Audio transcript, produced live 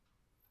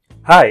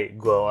Hai,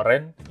 gue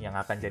OReN yang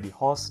akan jadi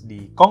host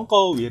di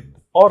Kongko with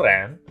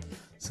OReN,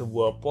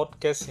 sebuah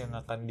podcast yang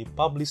akan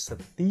dipublish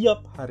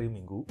setiap hari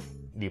Minggu,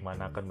 di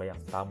mana akan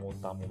banyak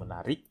tamu-tamu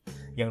menarik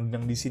yang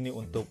diundang di sini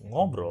untuk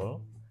ngobrol,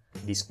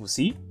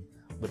 diskusi,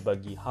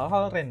 berbagi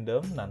hal-hal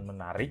random dan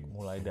menarik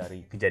mulai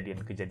dari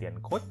kejadian-kejadian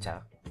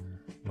kocak,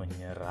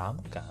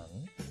 menyeramkan,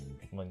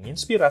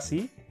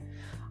 menginspirasi,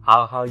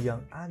 hal-hal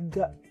yang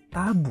agak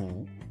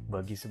tabu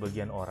bagi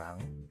sebagian orang,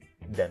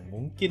 dan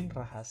mungkin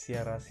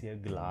rahasia-rahasia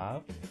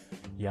gelap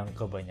yang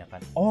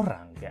kebanyakan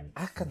orang gak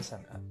akan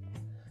sangka.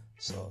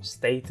 So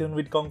stay tuned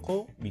with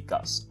Kongko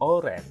because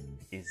OReN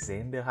is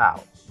in the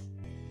house.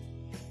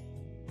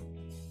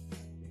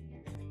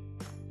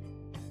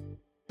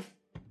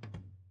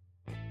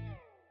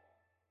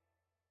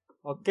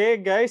 Oke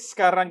guys,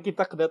 sekarang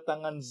kita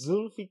kedatangan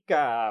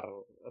Dzulfiqar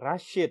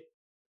Rasyid.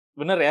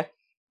 Bener ya?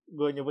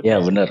 Gue nyebutnya. Ya,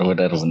 benar.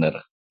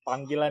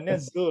 Panggilannya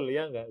Zul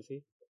ya nggak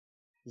sih?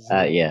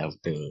 Ah, Zul. iya,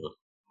 betul.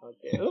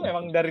 Oke. Lu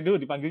memang dari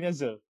dulu dipanggilnya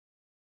Zul?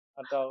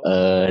 Atau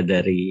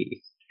Dari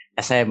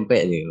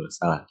SMP nih,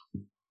 salah.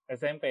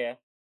 SMP ya?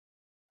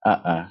 Ah,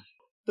 ah.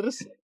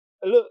 Terus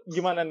lu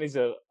gimana nih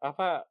Zul?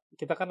 Apa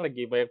kita kan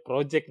lagi banyak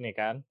project nih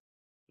kan?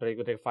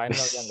 Project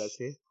final ya nggak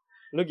sih?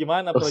 Lu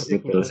gimana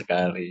project Betul lu?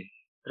 sekali.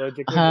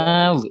 Project lu gimana?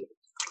 Ah,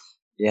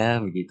 ya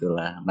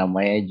begitulah.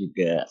 Namanya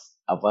juga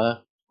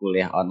apa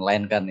kuliah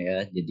online kan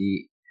ya.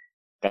 Jadi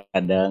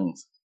kadang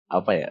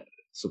apa ya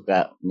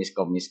suka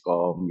miskom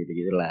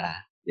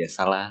gitu-gitulah.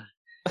 Biasalah.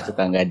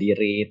 Suka nggak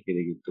dirit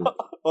gitu-gitu.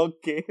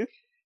 Oke.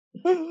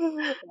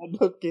 Aduh,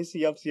 oke,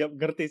 siap-siap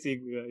ngerti sih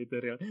gue itu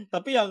real.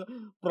 Tapi yang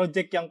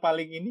project yang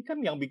paling ini kan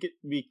yang bikin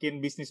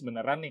bikin bisnis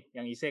beneran nih,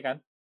 yang IC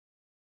kan?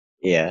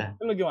 Iya.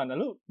 Lu gimana?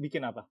 Lu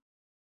bikin apa?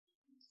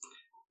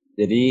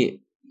 Jadi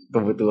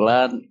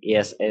kebetulan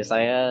ISE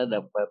saya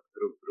dapat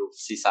grup-grup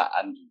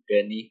sisaan juga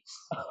nih.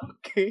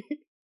 Oke.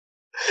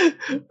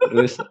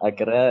 Terus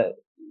akhirnya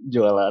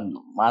jualan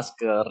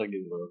masker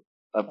gitu,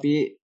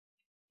 tapi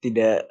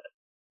tidak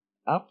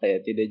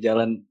tidak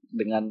jalan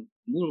dengan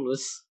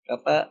mulus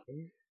karena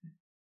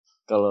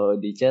kalau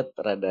di chat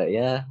rada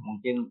ya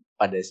mungkin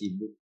pada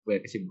sibuk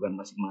banyak kesibukan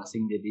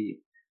masing-masing,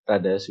 jadi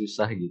rada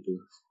susah gitu.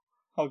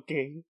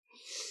 Oke.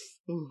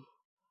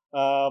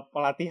 Uh,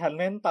 pelatihan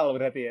mental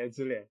berarti ya,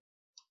 Zul ya?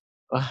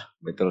 Wah,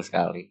 betul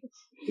sekali,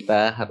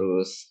 kita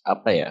harus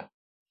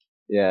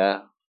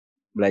ya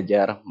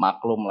belajar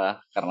maklum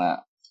lah,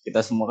 karena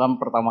kita semua kan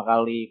pertama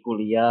kali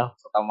kuliah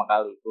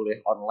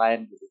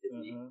online gitu,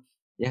 jadi Heeh.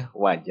 ya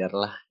wajar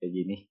lah kayak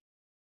gini.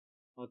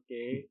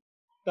 Oke.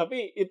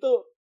 Tapi itu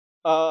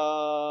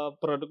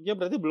produknya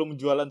berarti belum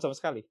jualan sama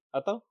sekali?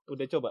 Atau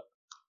udah coba?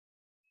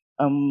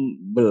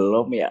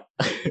 Belum ya.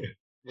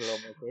 Belum,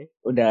 oke.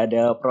 Udah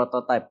ada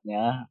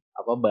prototipenya,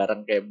 apa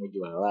barang kayak mau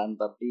jualan,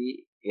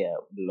 tapi ya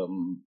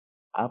belum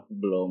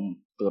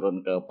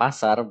turun ke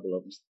pasar,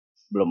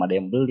 belum ada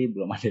yang beli,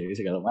 belum ada yang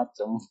segala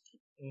macam.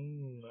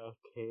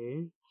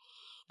 Oke.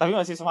 Tapi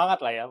masih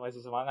semangat lah ya, masih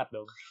semangat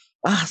dong.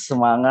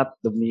 Semangat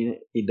demi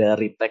tidak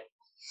retake.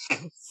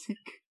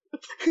 Asik.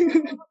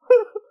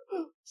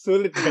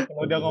 Sulit ya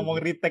kalau udah ngomong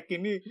retake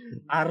ini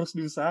harus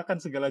diusahakan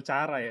segala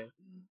cara ya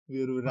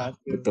biar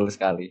berhasil. Betul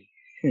sekali.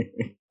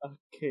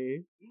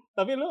 Oke.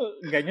 Tapi lu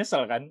nggak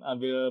nyesel kan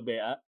ambil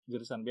BA,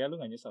 jurusan BA lu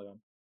nggak nyesel kan?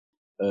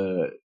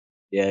 eh,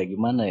 ya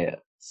gimana ya,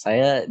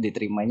 saya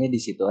diterimanya di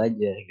situ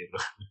aja gitu.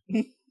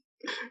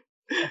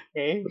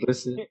 Oke.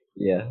 Terus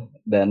ya,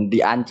 dan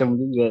diancam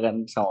juga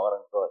kan sama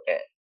orang tua,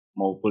 kayak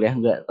mau kuliah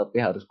nggak,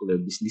 tapi harus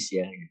kuliah bisnis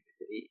ya gitu.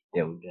 Jadi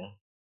ya udah.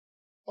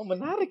 Oh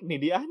menarik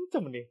nih,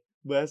 diancam nih.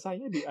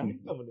 Bahasanya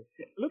diancam nih.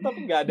 Lu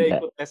tapi nggak ada Nggak,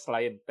 ikut tes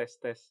lain,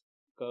 tes-tes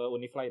ke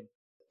univ lain?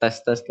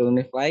 tes ke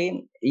univ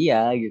lain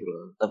iya gitu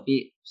loh,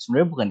 tapi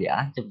sebenarnya bukan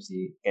diancam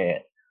sih,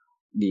 kayak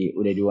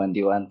udah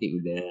diwanti-wanti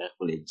udah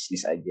kuliah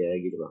bisnis aja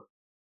gitu loh,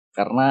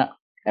 karena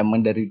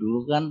emang dari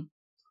dulu kan,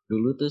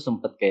 dulu tuh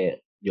sempet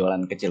kayak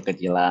jualan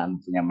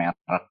kecil-kecilan punya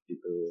merek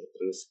gitu.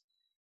 Terus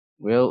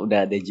gue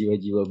udah ada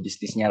jiwa-jiwa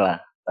bisnisnya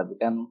lah,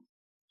 tapi kan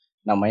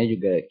namanya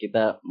juga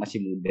kita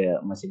masih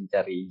muda, masih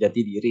mencari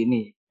jati diri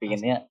nih,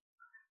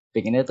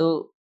 pengennya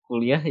tuh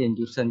kuliah yang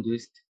jurusan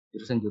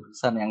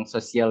yang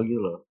sosial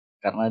gitu loh,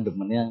 karena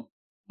demennya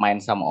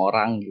main sama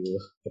orang gitu,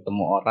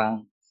 ketemu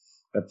orang.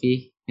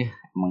 Tapi ya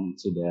emang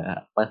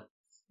sudah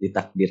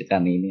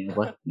ditakdirkan ini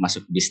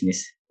masuk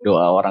bisnis,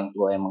 doa orang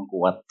tua emang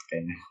kuat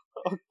kayaknya.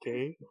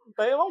 Oke.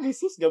 Tapi emang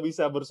bisnis gak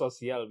bisa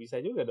bersosial?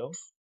 Bisa juga dong.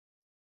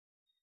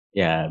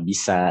 Ya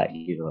bisa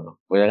gitu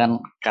loh, gue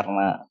kan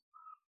karena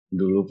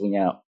dulu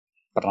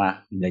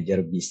pernah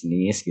belajar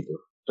bisnis gitu,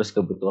 terus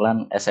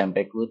kebetulan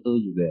SMP ku tuh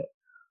juga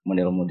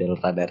model-model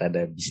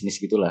rada-rada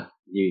bisnis gitulah,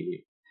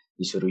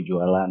 disuruh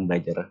jualan,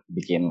 belajar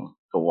bikin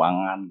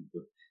keuangan gitu.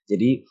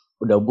 Jadi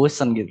udah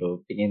bosen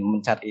gitu, pengen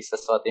mencari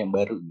sesuatu yang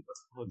baru gitu.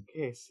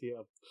 Oke,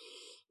 siap.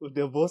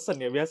 Udah bosen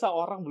ya? Biasa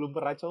orang belum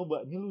pernah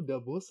coba. Ini lu udah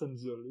bosen,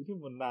 Zul. Ini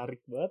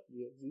menarik banget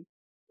ya sih.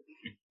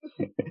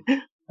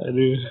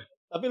 Aduh.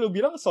 Tapi lu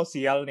bilang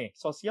sosial nih.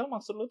 Sosial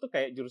maksud lu tuh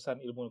kayak jurusan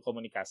ilmu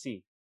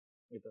komunikasi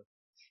gitu.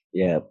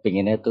 Ya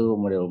pengennya tuh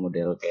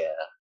model-model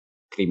kayak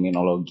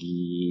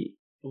kriminologi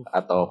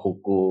atau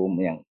hukum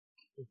yang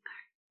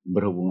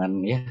berhubungan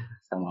ya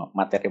sama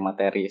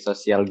materi-materi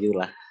sosial gitu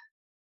lah.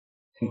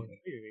 Oh,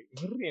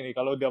 ngeri nih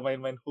kalau udah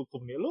main-main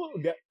hukum nih. Lu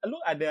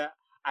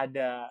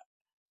ada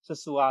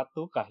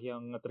sesuatu kah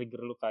yang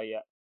nge-trigger lu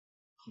kayak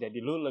jadi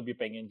lu lebih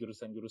pengen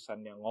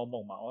jurusan-jurusan yang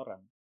ngomong sama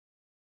orang?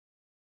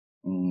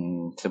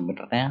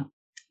 Sebenarnya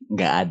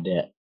nggak ada.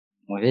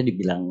 Maksudnya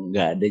dibilang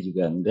nggak ada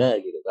juga enggak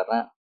gitu, karena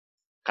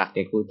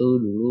kakekku tuh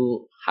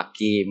dulu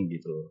hakim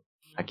gitu,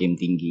 hakim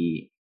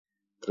tinggi.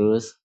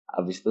 Terus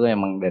abis itu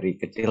emang dari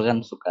kecil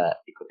kan suka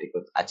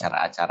ikut-ikut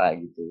acara-acara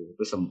gitu.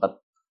 Terus sempat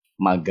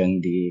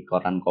magang di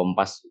koran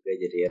Kompas juga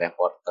jadi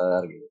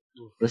reporter gitu.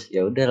 Terus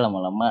ya udah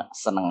lama-lama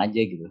seneng aja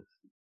gitu.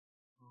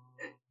 Oh,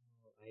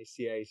 I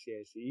see.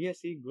 Iya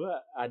sih, gue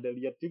ada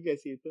lihat juga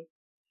sih itu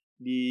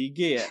di IG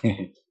ya.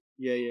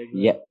 Iya, gue.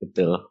 Iya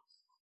betul.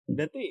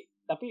 Berarti,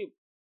 tapi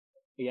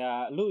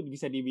ya lu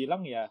bisa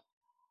dibilang ya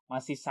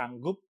masih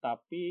sanggup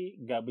tapi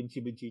nggak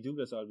benci-benci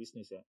juga soal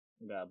bisnis ya.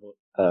 Nggak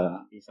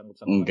Uh,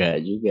 sanggup-sanggup aja. enggak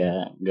juga,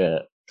 enggak,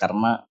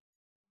 karena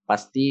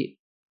pasti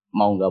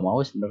mau nggak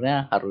mau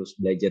sebenarnya harus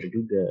belajar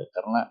juga,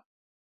 karena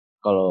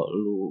kalau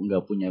lu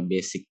nggak punya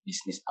basic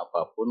bisnis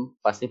apapun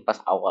pasti pas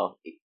awal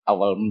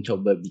awal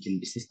mencoba bikin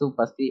bisnis tuh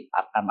pasti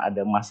akan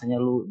ada masanya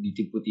lu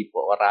ditipu-tipu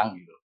orang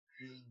gitu.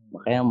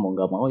 Makanya mau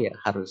nggak mau ya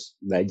harus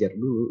belajar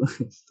dulu.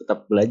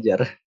 Tetap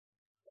belajar.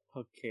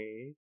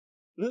 Oke.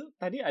 Lu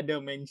tadi ada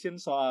mention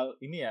soal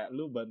ini ya,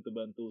 lu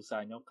bantu-bantu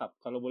usaha nyokap.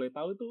 Kalau boleh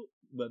tahu tuh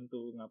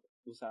bantu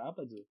usaha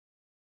apa tuh?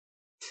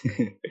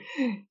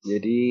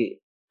 Jadi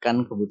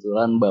kan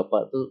kebetulan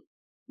bapak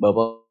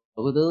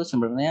aku tuh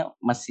sebenarnya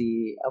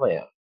masih apa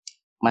ya,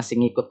 masih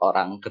ngikut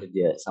orang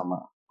kerja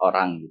sama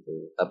orang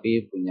gitu,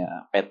 tapi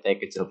punya PT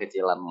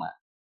kecil-kecilan lah.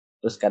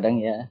 Terus kadang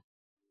ya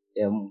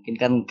mungkin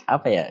kan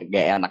apa ya,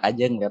 gak enak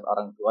aja ngeliat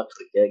orang tua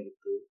kerja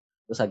gitu.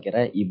 Terus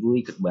akhirnya ibu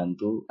ikut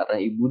bantu karena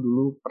ibu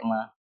dulu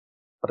pernah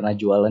pernah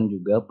jualan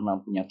juga, pernah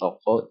punya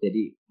toko,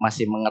 jadi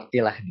masih mengerti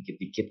lah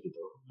dikit-dikit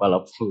gitu.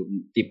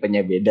 Walaupun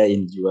tipenya beda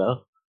yang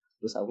jual.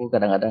 Terus aku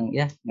kadang-kadang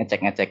ya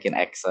ngecek-ngecekin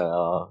Excel,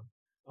 Oh,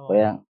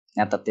 pokoknya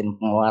nyatetin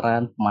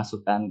pengeluaran,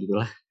 pemasukan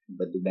gitulah,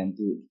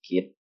 bantu-bantu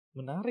dikit.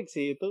 menarik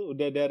sih itu.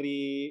 Udah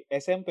dari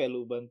SMP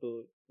lu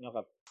bantu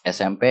nyokap.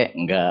 SMP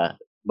enggak,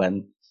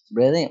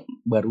 sebenarnya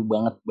baru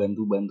banget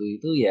bantu-bantu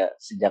itu ya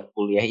sejak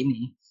kuliah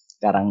ini.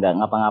 Sekarang nggak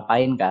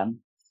ngapa-ngapain kan,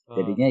 Oh,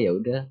 jadinya ya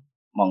udah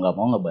mau nggak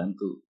mau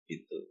ngebantu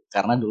gitu.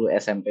 Karena dulu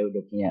SMP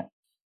udah punya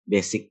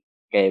basic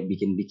kayak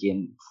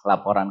bikin-bikin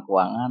laporan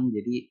keuangan,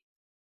 jadi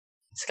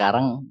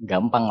sekarang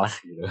gampang lah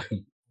gitu.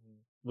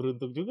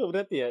 beruntung juga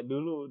berarti ya.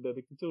 Dulu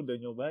dari kecil udah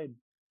nyobain.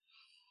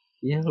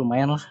 Ya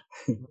lumayan lah.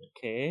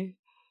 Oke.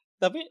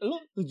 Tapi lu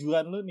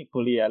tujuan lu nih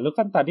kuliah, lu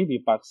kan tadi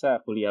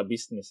dipaksa kuliah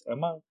bisnis.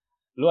 Emang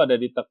lu ada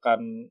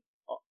ditekan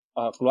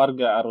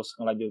keluarga harus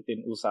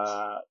ngelanjutin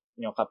usaha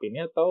nyokap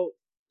ini atau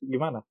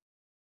gimana?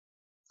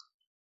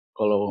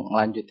 Kalau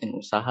ngelanjutin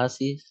usaha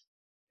sih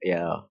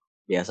ya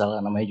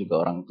biasalah, namanya juga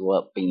orang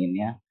tua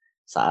pengennya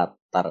saat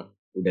tar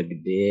udah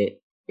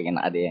gede pengen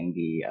ada yang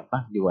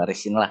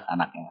diwarisin lah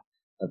anaknya.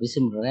 Tapi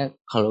sebenarnya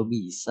kalau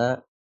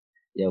bisa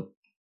ya,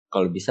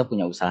 kalau bisa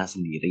punya usaha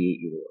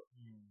sendiri gitu.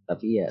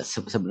 Tapi ya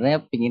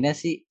sebenarnya pengennya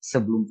sih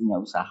sebelum punya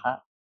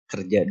usaha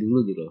kerja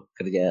dulu gitu loh,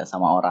 kerja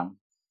sama orang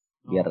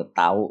biar Oh,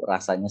 tahu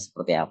rasanya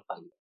seperti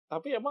apa gitu.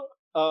 tapi emang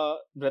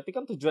berarti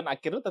kan tujuan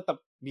akhir lu tetap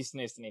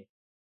bisnis nih.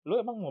 Lu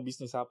emang mau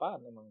bisnis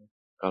apaan emang?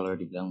 Kalau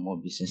dibilang mau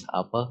bisnis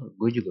apa,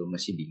 gue juga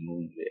masih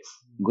bingung gitu ya.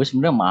 Gue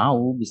sebenarnya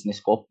mau bisnis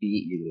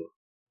kopi gitu,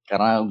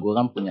 karena gue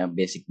kan punya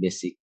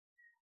basic-basic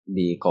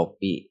di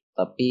kopi.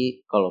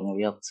 Tapi kalau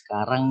ngelihat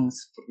sekarang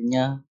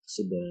sepertinya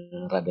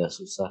sudah rada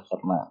susah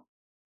karena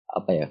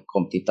apa ya,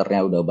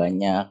 komputernya udah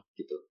banyak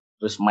gitu.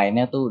 Terus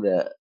mainnya tuh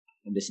udah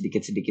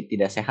sedikit-sedikit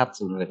tidak sehat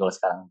sebenarnya kalau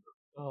sekarang.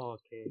 Oh,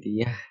 oke.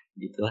 Jadi ya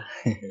gitulah.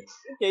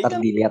 Ntar Kayaknya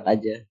lu, dilihat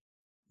aja.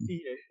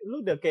 iya,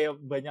 lu udah kayak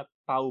banyak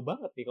tahu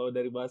banget nih kalau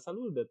dari bahasa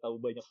lu udah tahu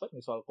banyak banget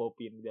nih soal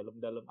kopi ini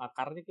dalam-dalam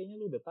akarnya kayaknya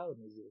lu udah tahu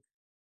nih Zul.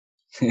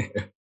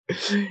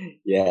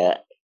 Ya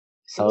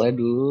Lu, soalnya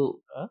dulu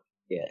hah?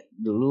 ya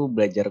dulu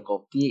belajar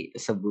kopi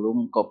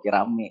sebelum kopi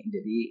rame,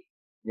 jadi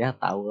ya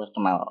tahu lah,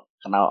 kenal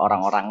kenal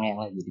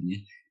orang-orangnya lah jadinya.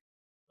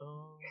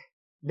 Oh.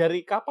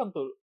 Dari kapan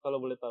tuh kalau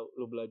boleh tahu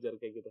lu belajar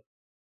kayak gitu?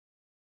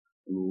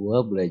 Gua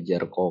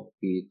belajar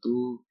kopi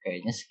itu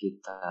kayaknya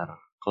sekitar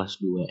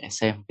kelas 2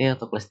 SMP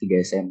atau kelas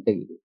 3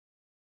 SMP gitu.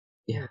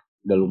 Ya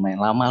Oh, udah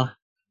lumayan lama lah.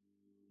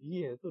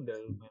 iya itu udah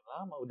lumayan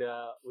lama,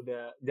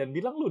 udah jangan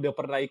bilang lu udah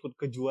pernah ikut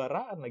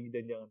kejuaraan lagi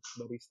dan jangan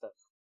barista.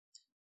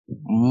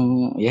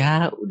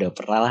 Ya udah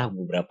pernah lah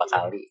beberapa Iya.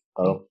 kali,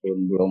 walaupun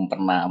belum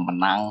pernah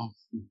menang.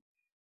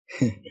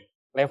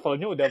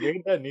 Levelnya udah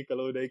beda nih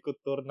kalau udah ikut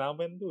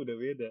turnamen tuh udah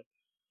beda.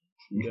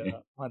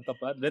 Udah mantap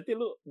banget. Berarti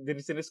lu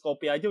jenis-jenis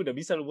kopi aja udah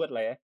bisa lu buat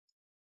lah ya.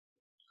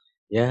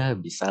 Ya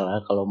bisa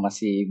lah, kalau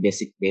masih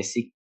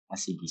basic-basic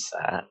masih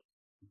bisa.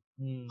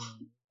 Hmm,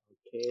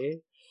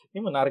 oke. Ini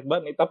menarik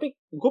banget nih. Tapi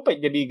gue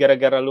jadi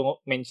gara-gara lu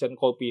mention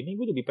kopi ini,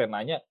 gue jadi pengen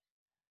nanya.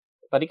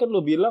 tadi kan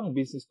lu bilang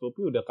bisnis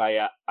kopi udah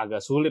kayak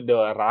agak sulit,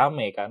 udah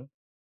rame kan.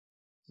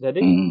 Jadi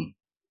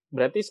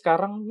berarti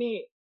sekarang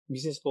nih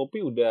bisnis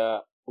kopi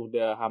udah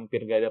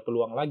hampir gak ada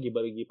peluang lagi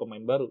bagi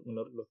pemain baru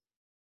menurut lu?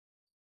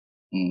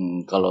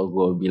 Kalau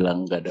gue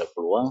bilang gak ada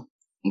peluang,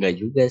 nggak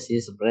juga sih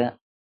sebenarnya,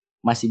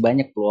 masih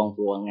banyak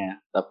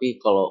peluang-peluangnya.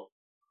 Tapi kalau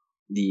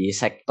di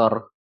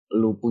sektor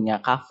lu punya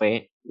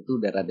kafe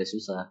itu udah rada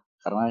susah,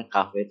 karena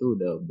kafe itu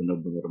udah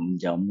bener-bener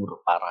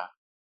menjamur parah.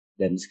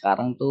 Dan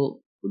sekarang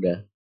tuh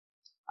udah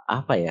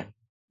apa ya,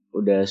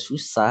 udah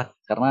susah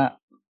karena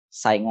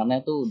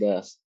saingannya tuh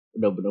udah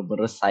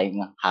bener-bener saing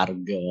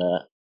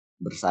harga,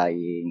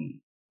 bersaing,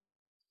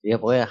 ya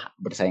pokoknya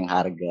bersaing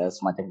harga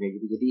semacam kayak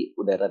gitu. Jadi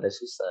udah rada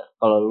susah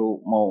kalau lu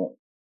mau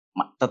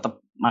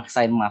tetap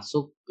maksain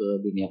masuk ke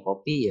dunia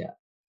kopi, ya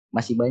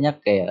masih banyak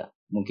kayak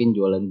mungkin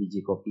jualan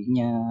biji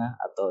kopinya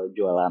atau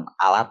jualan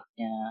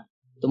alatnya,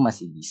 itu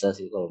masih bisa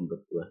sih kalau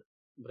menurut gua.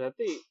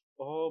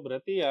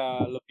 Berarti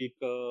ya lebih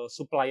ke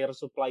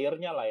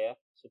supplier-suppliernya lah ya,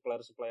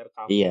 supplier-supplier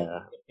kafe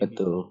Iya, yang bisa.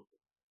 betul.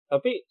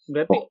 Tapi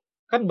berarti Oh,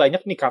 kan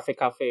banyak nih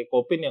kafe-kafe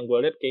kopi yang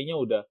gue lihat kayaknya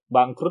udah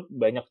bangkrut,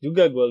 banyak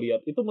juga gue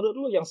lihat. Itu menurut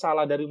lu yang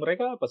salah dari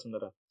mereka apa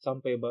sebenarnya?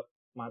 Sampai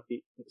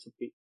mati,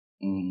 sepi.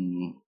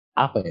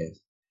 apa ya?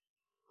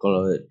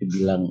 Kalau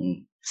dibilang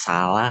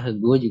salah,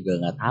 gue juga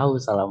nggak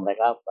tahu salah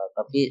mereka apa.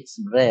 Tapi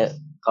sebenarnya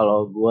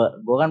kalau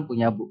gue kan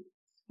punya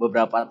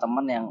beberapa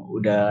temen yang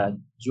udah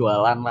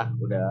jualan lah,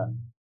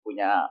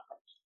 punya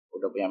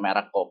udah punya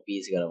merek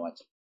kopi segala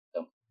macam.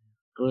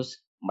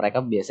 Terus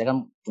mereka biasanya kan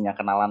punya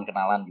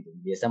kenalan-kenalan gitu.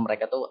 Biasanya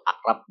mereka tuh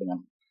akrab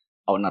dengan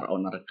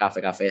owner-owner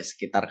kafe-kafe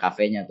sekitar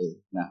kafenya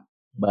tuh. Nah,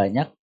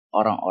 banyak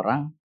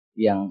orang-orang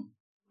yang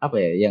apa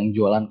ya, yang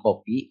jualan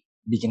kopi,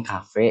 bikin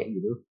kafe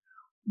gitu,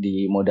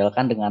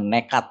 dimodalkan dengan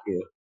nekat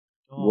gitu.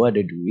 Oh, Gue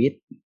ada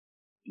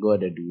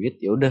duit,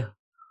 ya udah,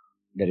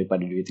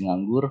 daripada duit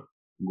nganggur,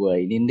 gue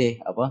ini deh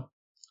apa,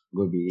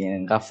 gue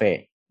bikinin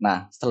kafe.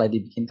 Nah, setelah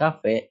dibikin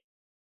kafe,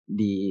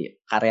 di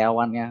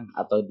karyawannya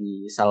atau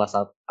di salah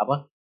satu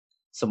apa,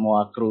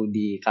 semua kru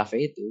di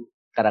kafe itu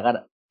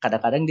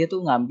kadang-kadang dia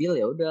tuh ngambil,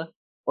 ya udah,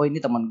 oh ini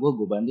teman gue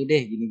bantu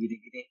deh gini gini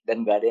gini,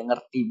 dan gak ada yang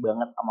ngerti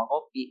banget sama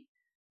kopi.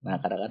 Nah,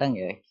 kadang-kadang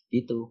ya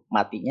gitu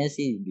matinya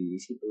sih di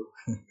situ.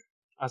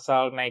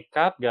 asal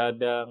nekat, gak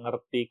ada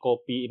ngerti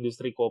kopi,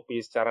 industri kopi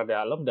secara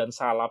dalam, dan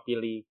salah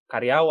pilih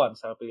karyawan,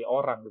 salah pilih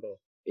orang gitu ya.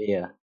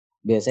 Iya,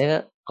 biasanya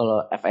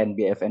kalau F&B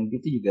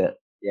itu juga,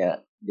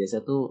 ya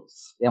biasa tuh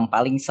yang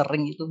paling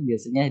sering itu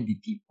biasanya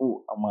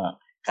ditipu sama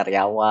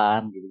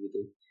karyawan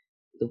gitu-gitu.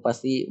 Itu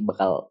pasti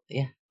bakal,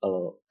 ya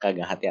kalau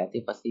kagak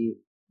hati-hati pasti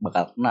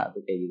bakal kena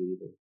tuh kayak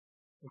gitu-gitu.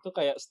 Itu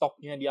kayak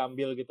stoknya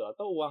diambil gitu,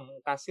 atau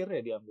uang kasirnya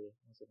diambil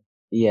maksudnya.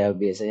 Iya,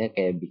 biasanya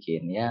kayak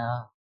bikin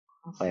ya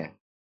apa ya,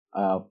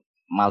 eh,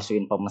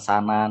 malsuin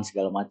pemesanan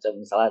segala macam,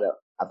 misalnya ada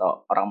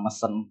atau orang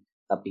mesen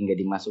tapi nggak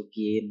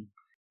dimasukin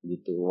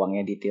gitu,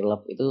 uangnya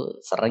ditilep,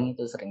 itu sering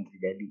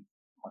terjadi.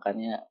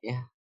 Makanya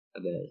ya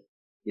ada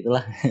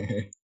gitulah.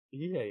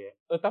 Iya ya.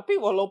 Tapi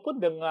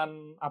walaupun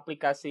dengan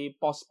aplikasi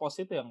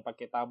pos-pos itu yang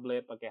pakai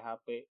tablet, pakai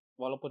HP,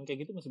 walaupun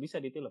kayak gitu masih bisa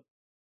ditilang.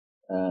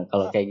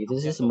 Kalau Ah, kayak gitu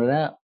sih tergantung ya.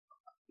 sebenarnya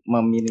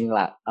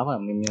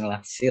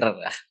meminimalisir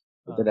lah,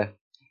 itu Ah, dah,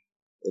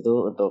 itu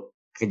untuk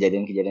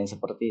kejadian-kejadian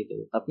seperti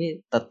itu.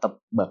 Tapi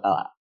tetap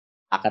bakal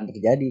akan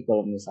terjadi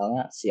kalau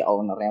misalnya si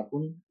ownernya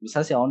pun,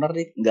 misal si owner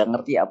nih nggak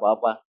ngerti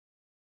apa-apa,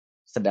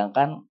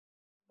 sedangkan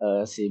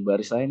si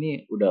barista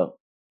ini udah,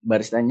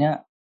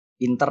 baristanya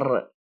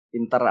pinter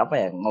pinter apa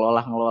ya,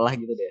 ngelola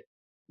gitu deh.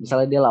 hmm.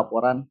 Misalnya dia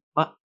laporan,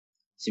 Pak,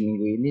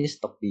 seminggu ini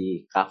stok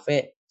di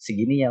kafe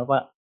segini ya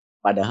Pak,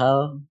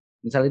 padahal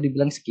misalnya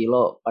dibilang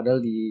sekilo, padahal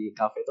di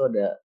kafe itu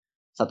ada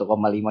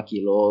 1,5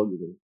 kilo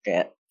gitu.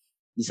 Kayak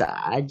bisa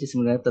aja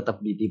sebenarnya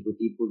tetap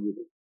ditipu-tipu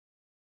gitu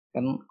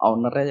kan.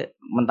 Ownernya,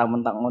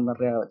 mentang-mentang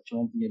ownernya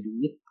cuma punya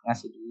duit,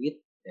 ngasih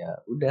duit, ya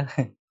udah,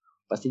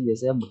 pasti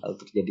biasanya bakal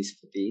terjadi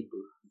seperti itu.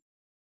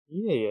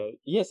 Iya ya,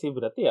 iya sih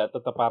berarti ya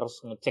tetap harus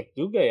ngecek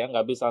juga ya,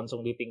 nggak bisa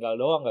langsung ditinggal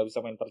doang, nggak bisa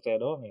main percaya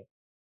doang ya.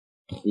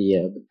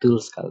 Iya,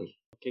 betul sekali.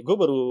 Oke, gue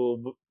baru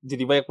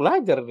jadi banyak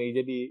belajar nih,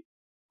 jadi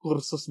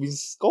kursus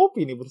bisnis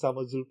kopi nih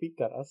bersama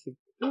Zulfikar, asik.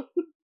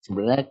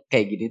 Sebenarnya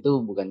kayak gini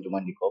tuh bukan cuma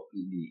di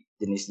kopi, di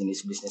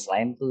jenis-jenis bisnis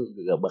lain tuh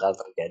juga bakal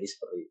terjadi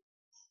seperti itu.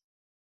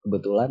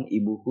 Kebetulan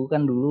ibuku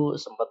kan dulu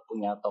sempat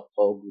punya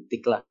toko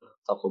butik lah,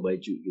 toko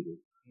baju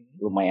gitu. Hmm.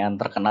 Lumayan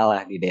terkenal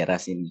lah di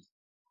daerah sini. Di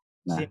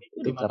Nah, sini tuh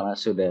itu di mana? karena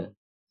sudah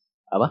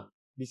apa?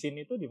 Di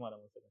sini tuh di mana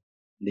maksudnya?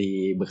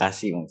 Di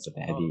Bekasi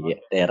maksudnya, Oh, di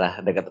oke. daerah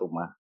dekat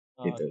rumah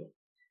Oh, gitu. oke.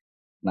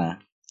 Nah,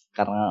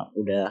 karena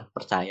udah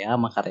percaya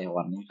sama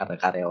karyawannya, karena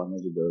karyawannya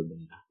juga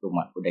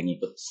udah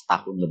ngikut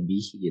setahun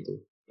lebih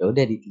gitu. Ya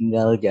udah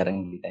ditinggal,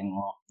 jarang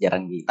ditengok,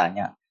 jarang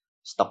ditanya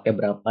stoknya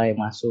berapa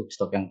yang masuk,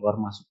 stok yang keluar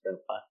masuk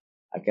berapa.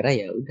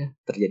 Akhirnya ya udah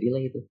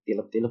terjadilah itu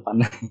tilep-tilepan.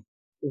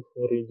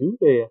 Ngeri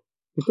juga ya.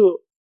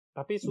 Itu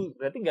tapi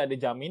berarti nggak ada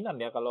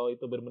jaminan ya kalau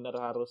itu benar-benar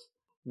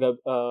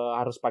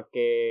harus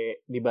pakai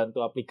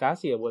dibantu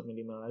aplikasi ya buat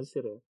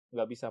minimalisir ya.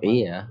 Nggak bisa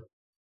Iya,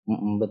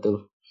 manual. betul.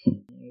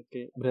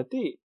 Oke,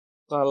 berarti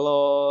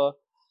kalau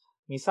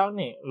misal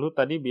nih, lu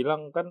tadi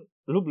bilang kan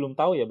lu belum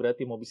tahu ya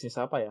berarti mau bisnis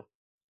apa ya?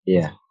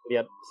 Iya.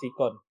 Lihat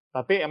sikon.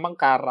 Tapi emang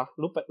ke arah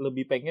lu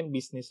lebih pengen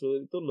bisnis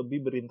lu itu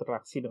lebih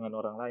berinteraksi dengan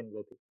orang lain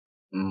berarti.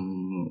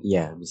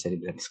 Iya, bisa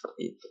dibilang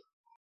seperti itu.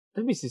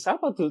 Tapi bisnis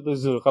apa tuh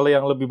Zul? Kalau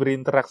yang lebih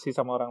berinteraksi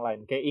sama orang lain,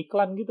 kayak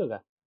iklan gitu kah?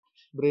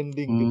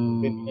 Branding gitu,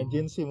 branding Hmm,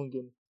 agency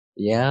mungkin.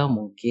 ya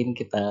mungkin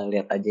kita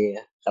lihat aja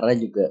ya. Karena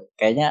juga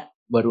kayaknya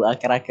baru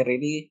akhir-akhir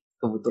ini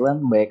kebetulan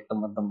banyak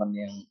teman-teman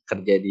yang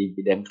kerja di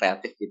bidang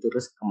kreatif gitu.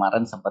 Terus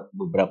kemarin sempat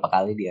beberapa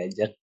kali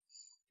diajak.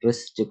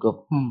 Terus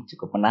cukup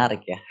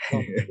menarik ya.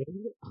 Oke,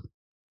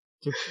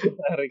 cukup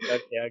menarik.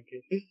 Oke, oke.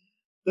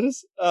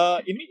 Terus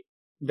ini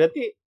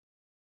berarti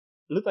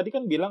lu tadi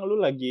kan bilang lu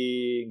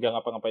lagi nggak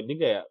ngapa-ngapain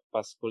juga ya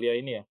pas kuliah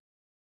ini ya.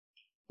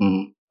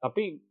 Hmm,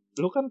 Tapi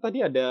lu kan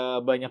tadi ada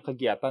banyak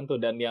kegiatan tuh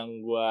dan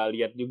yang gua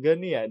lihat juga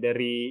nih ya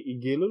dari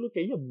IG lu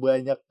kayaknya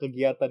banyak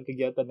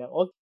kegiatan-kegiatan yang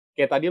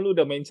kayak tadi lu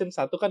udah mention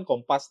satu kan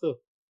Kompas tuh.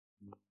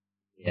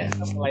 ya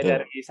Kita mulai betul.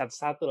 dari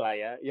satu-satu lah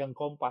ya. Yang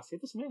Kompas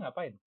itu sebenarnya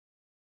ngapain?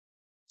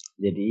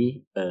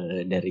 Jadi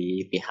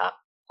dari pihak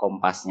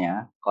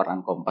Kompasnya,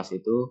 koran Kompas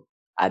itu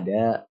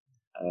ada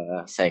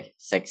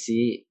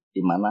seksi di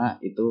mana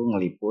itu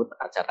ngeliput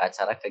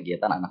acara-acara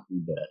kegiatan anak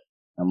muda.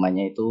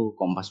 Namanya itu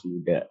Kompas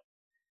Muda.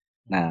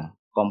 Nah,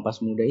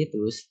 Kompas Muda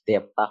itu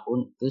setiap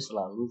tahun itu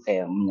selalu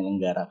kayak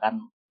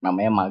menyelenggarakan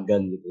namanya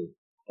magang gitu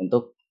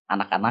untuk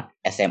anak-anak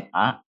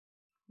SMA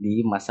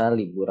di masa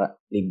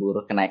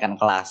libur kenaikan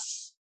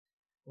kelas.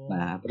 Oh,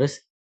 Nah,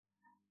 terus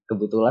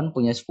kebetulan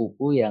punya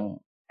sepupu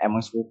yang emang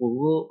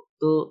sepupuku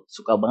tuh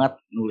suka banget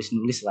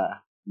nulis-nulis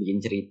lah,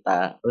 bikin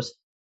cerita, terus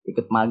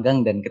ikut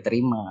magang dan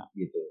keterima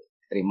gitu,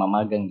 terima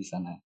magang di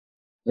sana.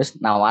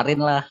 Terus nawarin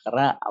lah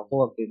karena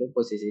aku waktu itu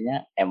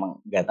posisinya emang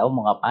nggak tahu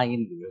mau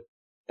ngapain gitu,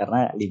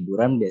 karena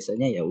liburan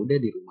biasanya ya udah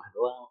di rumah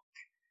doang.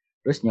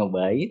 Terus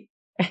nyobain,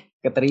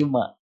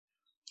 keterima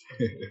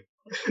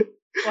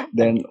wah,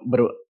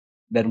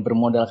 dan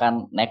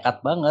bermodalkan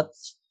nekat banget.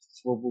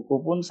 Sepupuku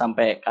pun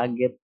sampai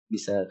kaget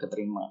bisa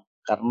keterima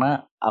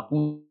karena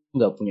aku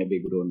nggak punya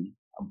background,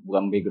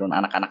 bukan background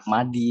anak-anak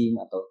mading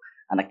atau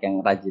anak yang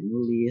rajin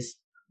nulis,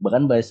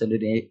 bahkan bahasa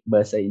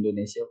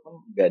Indonesia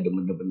pun nggak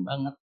demen-demen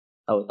banget.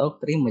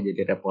 Tahu-tahu terima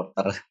jadi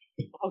reporter.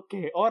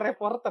 oke. Oh,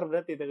 reporter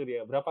berarti itu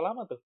dia. Berapa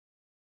lama tuh?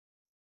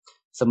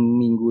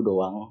 Seminggu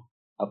doang,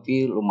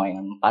 tapi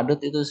lumayan padat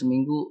itu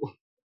seminggu.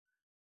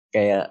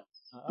 Kayak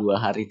Heeh. 2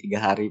 hari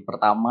 3 hari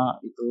pertama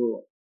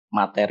itu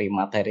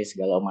materi-materi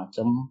segala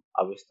macem,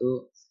 habis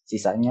itu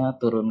sisanya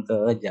turun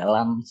ke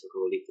jalan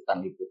suruh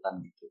liputan-liputan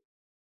gitu.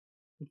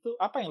 Itu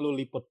apa yang lu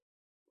liput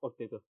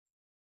waktu itu?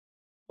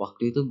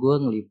 Waktu itu gue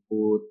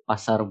ngeliput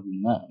pasar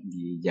bunga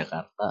di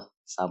Jakarta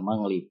sama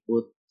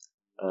ngeliput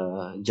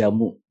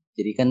jamu.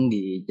 Jadi kan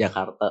di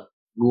Jakarta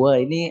gue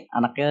ini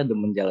anaknya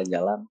demen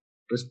jalan-jalan,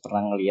 terus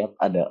pernah ngeliat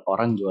ada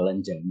orang jualan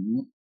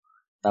jamu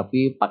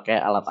tapi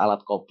pakai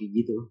alat-alat kopi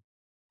gitu.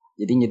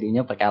 Jadi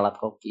nyeduhnya pakai alat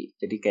kopi,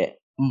 jadi kayak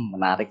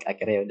menarik,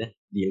 akhirnya udah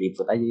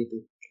diliput aja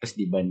itu, terus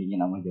dibandingin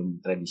sama jamu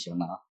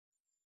tradisional.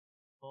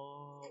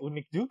 Oh,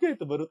 unik juga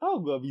itu. Baru tahu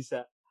gua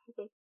bisa.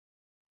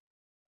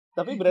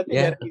 Tapi berarti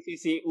Ya, dari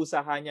sisi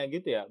usahanya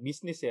gitu ya,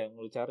 bisnis ya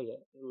yang lu cari ya,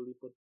 lu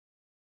liput.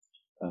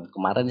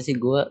 kemarin sih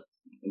gue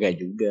nggak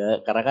juga,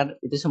 karena kan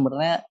itu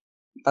sebenarnya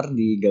ntar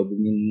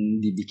digabungin,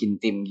 dibikin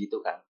tim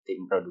gitu kan,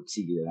 tim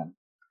produksi gitu kan.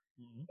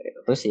 Hmm.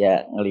 Terus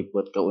ya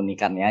ngeliput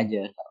keunikannya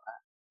aja.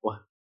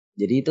 Wah,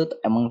 jadi itu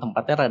emang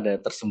tempatnya rada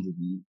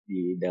tersembunyi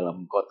di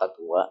dalam kota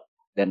tua,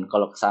 dan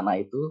kalau kesana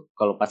itu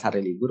kalau pas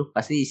hari libur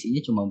pasti isinya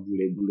cuma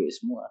bule-bule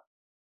semua.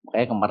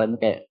 Makanya kemarin tuh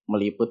kayak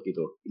meliput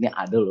gitu, ini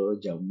ada loh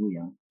jamu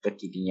yang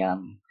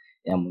kekinian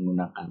yang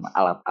menggunakan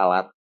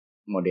alat-alat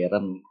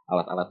modern,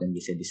 alat-alat yang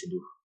bisa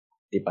diseduh,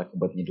 dipakai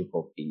buat nyeduh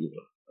kopi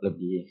gitu.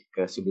 Lebih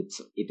ke sudut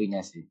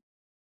itunya sih.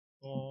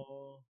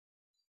 Oh.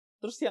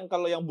 Terus yang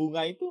kalau yang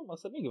bunga itu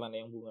maksudnya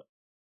gimana yang bunga?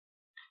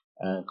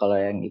 Kalau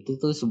yang itu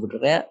tuh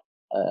sebenarnya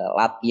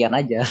latihan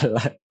aja,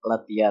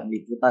 latihan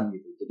liputan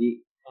gitu. Jadi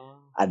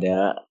Oh.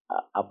 ada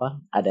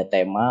ada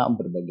tema,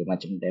 berbagai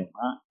macam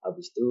tema.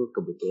 Habis itu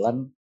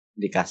kebetulan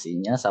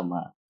dikasihnya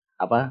sama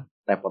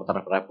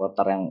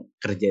reporter-reporter yang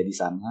kerja di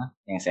sana,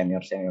 yang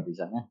senior-senior di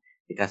sana,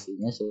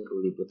 dikasihnya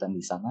suruh liputan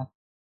di sana.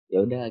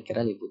 Ya udah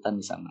akhirnya liputan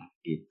di sana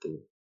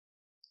gitu.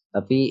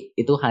 Tapi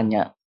itu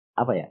hanya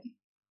apa ya,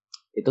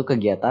 itu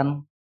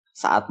kegiatan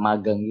saat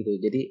magang gitu,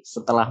 jadi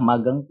setelah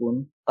magang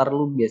pun ntar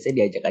lu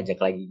biasanya diajak-ajak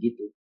lagi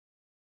gitu.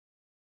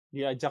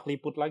 Diajak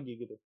liput lagi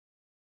gitu.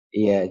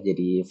 Iya,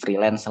 jadi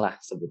freelance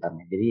lah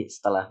sebutannya. Jadi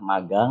setelah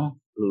magang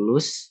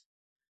lulus,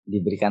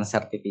 diberikan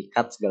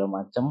sertifikat segala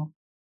macam,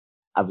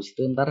 habis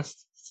itu ntar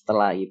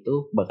setelah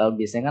itu bakal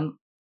biasanya kan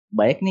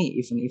banyak nih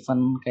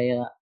event-event,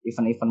 kayak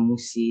event-event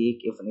musik,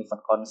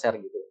 event-event konser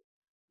gitu.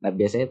 Nah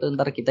biasanya itu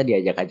ntar kita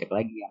diajak-ajak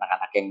lagi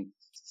anak-anak yang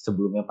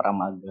sebelumnya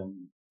pernah magang,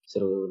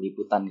 suruh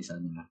liputan di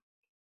sana.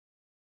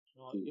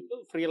 Oh,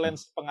 itu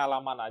freelance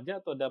pengalaman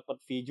aja atau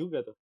dapat fee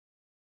juga tuh?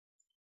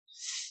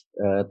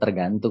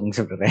 Tergantung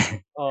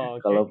sebenarnya. Oh,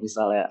 oke. Kalau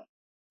misalnya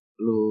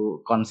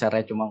lu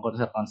konsernya cuma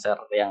konser-konser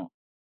yang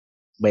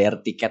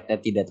bayar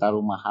tiketnya tidak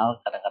terlalu mahal,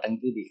 kadang-kadang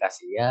itu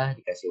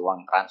dikasih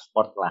uang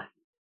transport lah.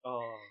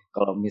 Oh,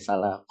 Kalau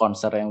misalnya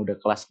konser yang udah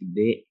kelas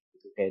gede,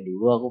 itu kayak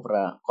dulu aku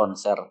pernah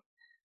konser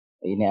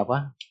ini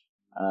apa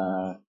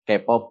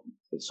K-pop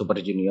Super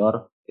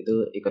Junior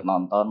itu ikut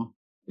nonton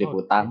oke.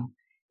 liputan.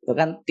 Itu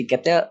kan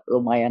tiketnya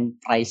lumayan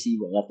pricey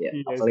banget ya.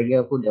 Iya sih. Apalagi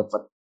aku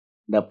dapat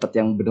dapat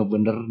yang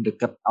bener-bener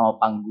deket sama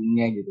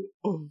panggungnya gitu.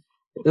 Oh,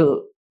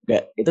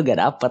 Itu gak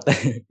dapat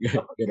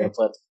gak oke.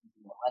 dapat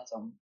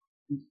macam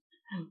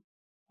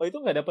Oh, itu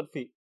nggak dapat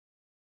fee.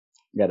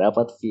 gak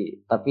dapat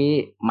fee,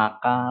 tapi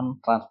makan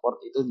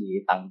transport itu Oh.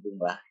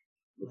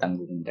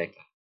 ditanggung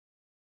mereka.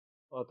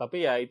 Oh,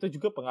 tapi ya itu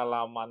juga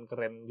pengalaman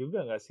keren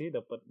juga nggak sih?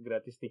 Dapat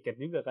gratis tiket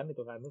juga kan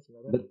itu kan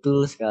sebenarnya.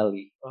 Betul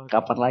sekali. Oke.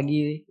 Kapan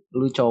lagi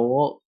lu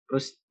cowok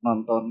terus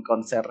nonton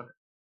konser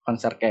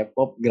konser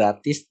K-pop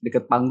gratis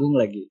deket panggung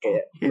lagi,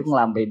 kayak Oke. lu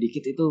ngelambai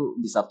dikit itu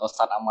bisa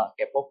tosan sama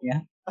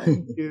K-popnya.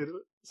 Anjir.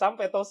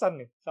 Sampai tosan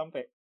nih,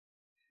 sampai.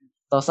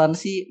 Tosan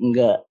sih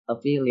enggak,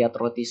 tapi lihat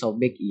roti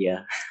sobek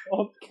iya.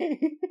 Oke.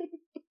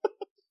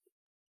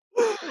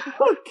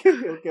 Oke,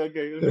 oke, oke.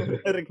 Ini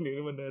menarik nih,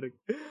 ini menarik.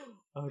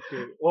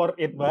 Oke. Worth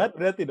it banget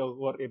berarti dong.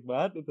 Worth it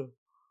banget itu.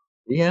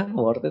 Iya,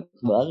 worth it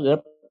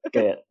banget.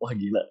 Kayak wah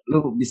gila,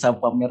 lu bisa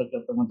pamer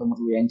ke teman-teman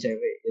lu yang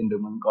cewek yang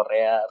demen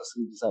Korea, terus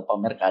lu bisa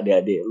pamer ke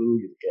adik-adik lu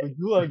gitu Lu kayak,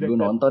 jual gue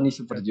jaket. nonton nih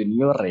Super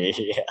Junior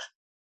ya.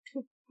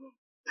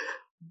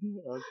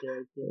 Oke,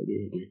 oke.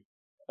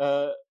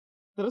 Eh,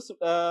 terus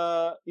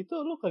itu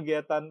lu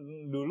kegiatan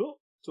dulu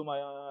cuma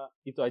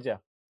itu aja?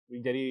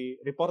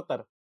 Jadi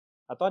reporter?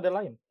 Atau ada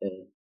lain?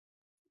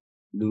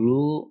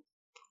 Dulu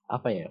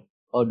apa ya?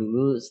 Oh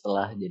dulu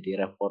setelah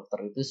jadi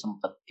reporter itu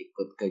sempat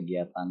ikut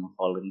kegiatan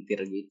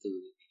volunteer gitu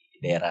di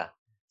daerah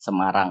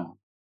Semarang.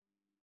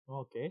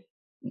 Oke.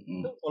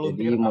 Mm-mm. Itu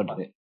Jadi volunteer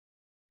apa?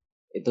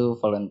 itu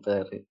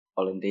volunteer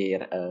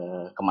volunteer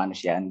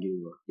kemanusiaan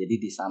gitu. Jadi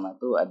di sana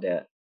tuh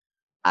ada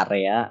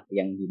area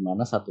yang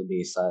dimana satu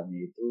desanya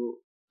itu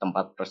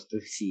tempat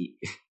prostitusi.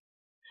 Nah,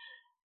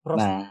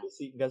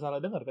 Prostitusi. Nggak salah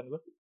dengar kan gua?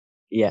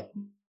 iya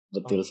Oh,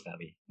 betul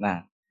sekali.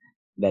 Nah,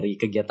 dari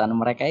kegiatan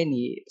mereka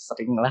ini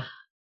seringlah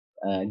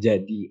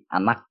jadi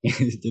anak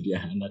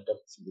jadi anak kan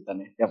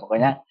sebutannya. Ya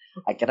pokoknya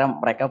akhirnya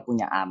mereka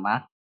punya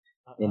anak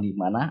yang ah,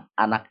 dimana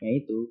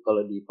anaknya itu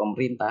kalau di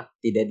pemerintah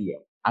tidak dia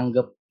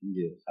anggap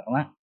gitu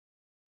karena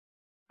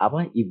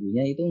apa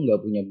ibunya itu nggak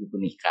punya buku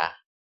nikah.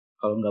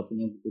 Kalau nggak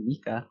punya buku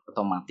nikah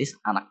otomatis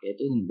anaknya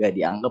itu nggak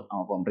dianggap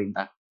sama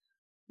pemerintah.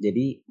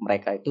 Jadi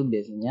mereka itu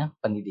biasanya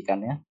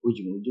pendidikannya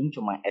ujung-ujung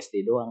cuma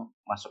SD doang,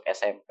 masuk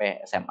SMP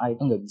SMA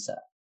itu nggak bisa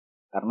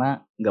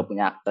karena nggak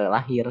punya akte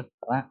lahir,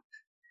 karena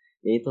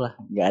ya itulah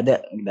nggak ada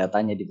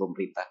datanya di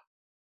pemerintah.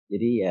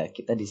 Jadi ya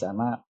kita di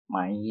sana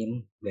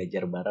main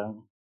belajar bareng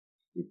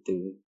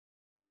gitu.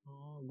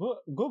 oh,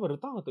 gua baru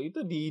tahu tuh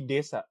itu di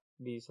desa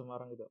di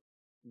Semarang itu.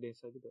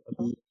 Desa gitu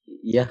atau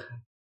Iya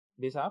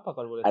desa apa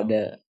kalau boleh tahu?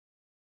 ada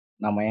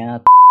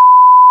namanya.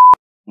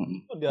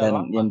 Oh, udah Dan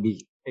lama yang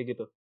kayak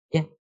gitu.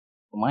 ya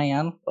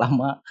lumayan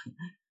lama,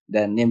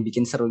 dan yang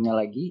bikin serunya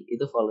lagi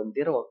itu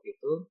volunteer waktu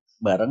itu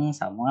bareng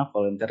sama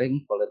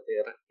volunteer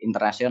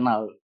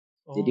internasional.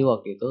 Jadi Oh,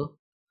 waktu itu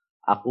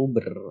aku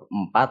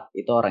berempat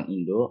itu orang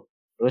Indo,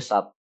 terus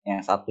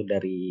yang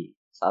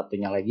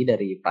satunya lagi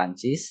dari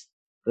Prancis,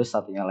 terus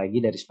satunya lagi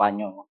dari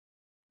Spanyol.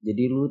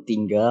 Jadi lu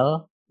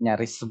tinggal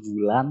nyaris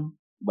sebulan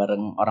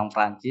bareng orang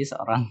Prancis,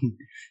 orang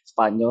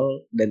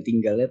Spanyol, dan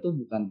tinggalnya tuh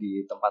bukan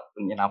di tempat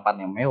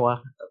penginapan yang mewah,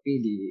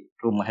 tapi di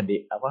rumah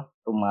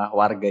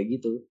warga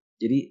gitu.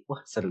 Jadi wah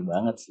seru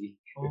banget sih.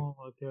 oh,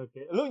 oke,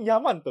 oke. Lu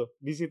nyaman tuh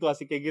di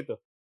situasi kayak gitu?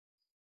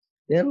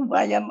 Ya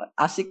lumayan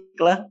asik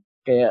lah.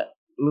 Kayak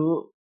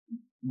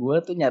gue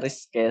tuh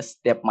nyaris kayak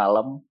setiap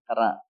malam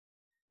karena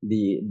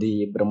di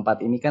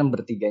berempat ini kan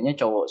bertiganya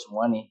cowok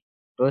semua nih.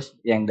 Terus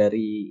yang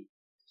dari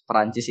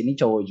Perancis ini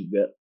cowok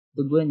juga.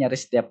 Itu gue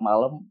nyaris setiap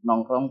malam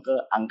nongkrong ke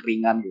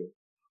angkringan gitu.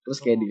 Terus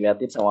kayak Oh,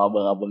 diliatin sama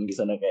abang-abang di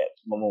sana kayak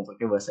ngomong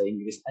pakai bahasa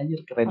Inggris.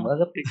 Anjir keren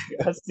banget.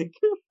 asik, asik.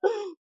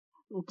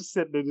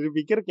 Buset, dan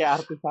dipikir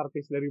kayak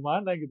artis-artis dari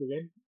mana gitu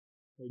kan.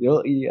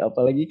 Yo, Oke. iya,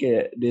 apalagi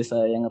kayak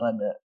desa yang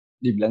rada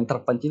dibilang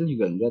terpencil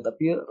juga enggak,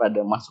 tapi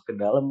rada masuk ke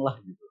dalam lah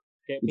gitu.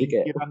 Kayak Jadi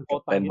kayak pinggiran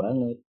kota keren gitu.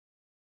 banget.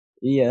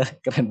 Iya,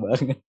 keren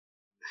banget.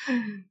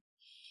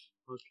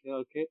 Oke,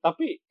 oke.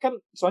 Tapi kan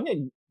soalnya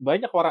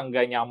banyak orang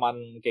nggak nyaman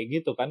kayak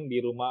gitu kan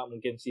di rumah,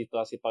 mungkin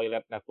situasi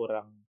toiletnya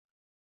kurang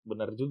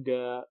bener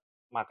juga,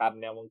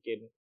 makannya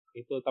mungkin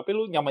itu. Tapi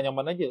lu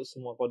nyaman-nyaman aja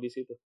semua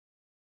kondisi itu.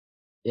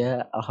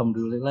 Ya,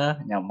 alhamdulillah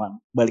nyaman.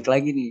 Balik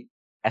lagi nih,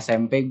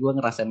 SMP gue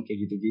ngerasain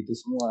kayak gitu-gitu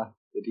semua.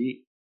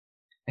 Jadi,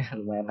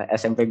 lumayan lah.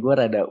 SMP gue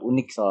rada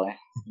unik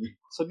soalnya.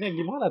 Maksudnya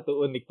gimana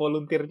tuh unik?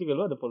 Volunteer juga,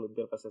 lu ada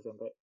volunteer pas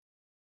SMP?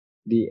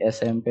 Di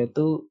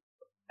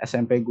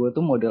SMP gue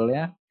tuh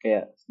modelnya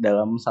kayak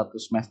dalam satu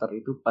semester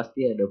itu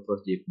pasti ada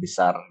proyek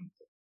besar.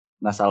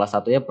 Nah, salah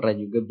satunya pernah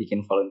juga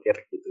bikin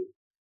volunteer gitu.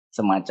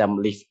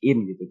 Semacam live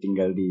in gitu,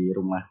 tinggal di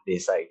rumah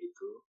desa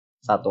gitu.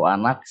 Satu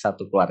anak,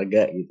 satu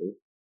keluarga gitu.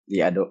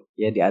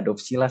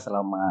 Diadopsi lah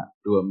selama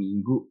 2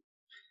 minggu.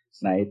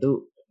 Nah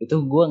itu itu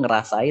gue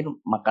ngerasain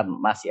makan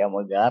nasi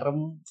sama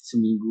garam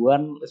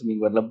semingguan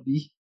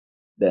lebih.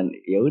 Dan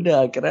ya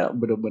udah akhirnya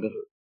bener-bener,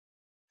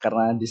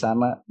 karena di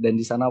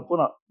sana pun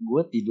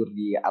gue tidur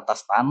di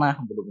atas tanah,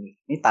 bener-bener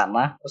ini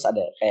tanah terus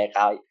ada kayak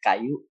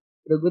kayu,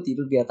 udah gue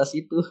tidur di atas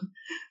itu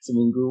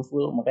seminggu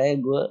full. Makanya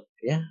gue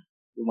ya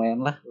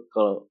lumayan lah,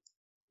 kalau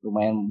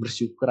lumayan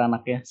bersyukur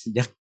anaknya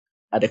sejak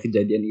ada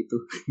kejadian itu.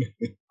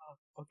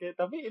 Oke,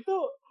 tapi itu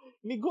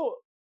ini gue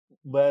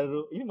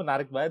ini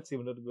menarik banget sih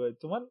menurut gue.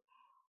 Cuman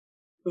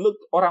lu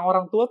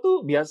orang-orang tua tuh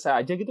biasa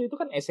aja gitu, itu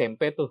kan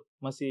SMP tuh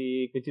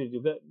masih kecil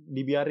juga,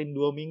 dibiarin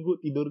 2 minggu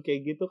tidur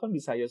kayak gitu kan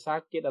bisa ya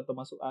sakit atau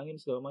masuk angin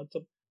segala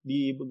macem,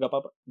 gak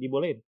apa-apa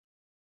dibolehin.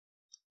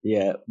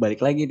 Ya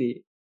balik lagi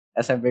di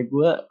SMP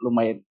gue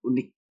lumayan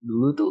unik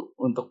dulu tuh.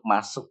 Untuk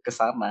masuk ke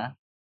sana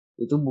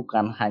itu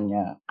bukan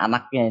hanya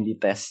anaknya yang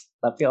dites,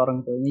 tapi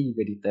orang tuanya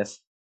juga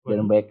dites.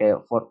 Dan Waduh. banyak kayak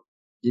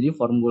jadi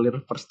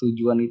formulir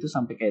persetujuan itu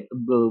sampai kayak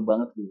tebel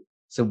banget gitu,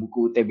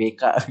 sebuku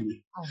UTBK gitu.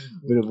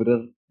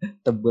 Bener-bener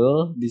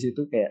tebel. Di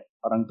situ kayak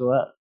orang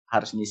tua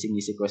harus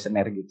ngisi-ngisi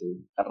kuesioner gitu,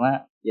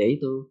 karena ya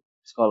itu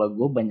sekolah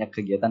gue banyak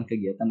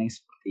kegiatan-kegiatan yang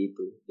seperti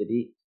itu.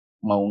 Jadi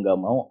mau nggak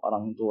mau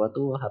orang tua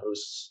tuh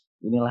harus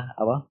inilah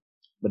apa,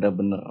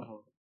 bener-bener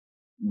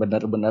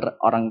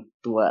orang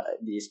tua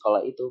di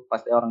sekolah itu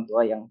pasti orang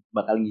tua yang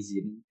bakal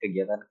ngizinin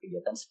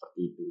kegiatan-kegiatan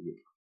seperti itu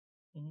gitu.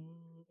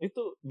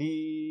 Itu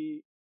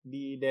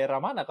di daerah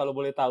mana kalau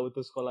boleh tahu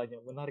tuh sekolahnya?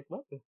 Menarik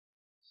banget tuh.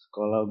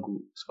 Sekolah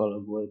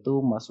gua itu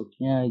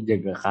masuknya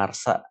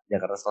Jakarta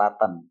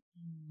Selatan.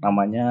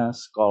 Namanya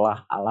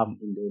Sekolah Alam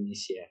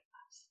Indonesia.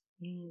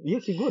 Iya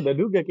sih, gue udah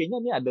duga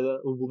kayaknya nih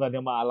ada hubungannya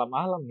sama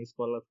alam-alam nih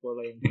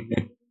sekolah-sekolah yang kayak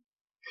gitu.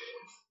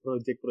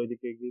 Project-project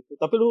kayak gitu.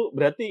 Tapi lu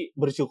berarti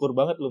bersyukur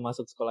banget lu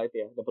masuk sekolah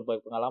itu ya, dapat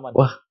banyak pengalaman.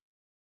 Wah,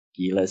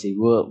 gila sih,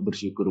 gue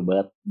bersyukur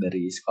banget.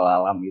 Dari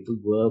sekolah alam itu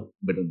gue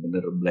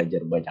bener-bener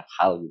belajar banyak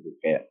hal gitu.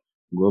 Kayak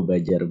gue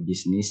belajar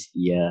bisnis,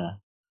 iya.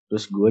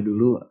 Terus gue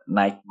dulu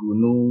naik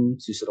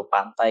gunung, susur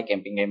pantai,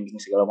 camping-camping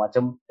segala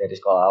macam dari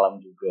sekolah alam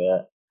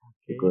juga.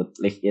 Ikut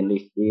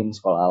live in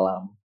sekolah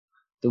alam.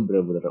 Itu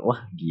bener-bener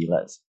wah gila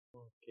sih.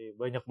 Oke,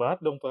 banyak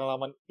banget dong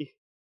pengalaman. Ih,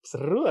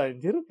 seru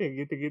anjir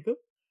kayak gitu-gitu.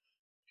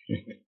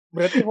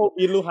 Berarti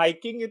hobi lu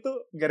hiking itu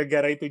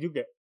gara-gara itu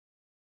juga?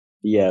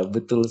 Iya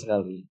betul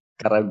sekali.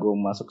 Karena gue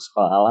masuk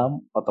sekolah alam,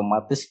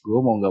 otomatis gue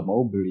mau nggak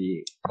mau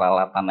beli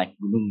peralatan naik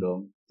gunung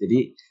dong.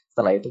 Jadi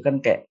setelah itu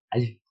kan kayak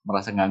aja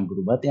merasa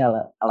nganggur banget ya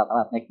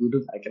alat-alat naik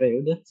gunung. Akhirnya ya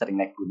udah sering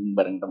naik gunung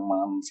bareng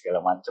teman segala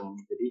macem.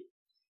 Jadi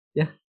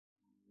ya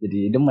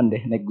jadi demen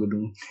deh naik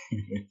gunung.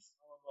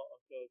 Oh,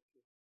 oke.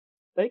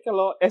 Tapi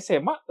kalau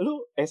SMA,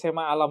 lu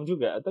SMA alam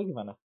juga atau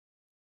gimana?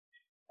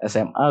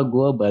 SMA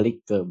gue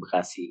balik ke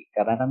Bekasi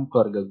karena kan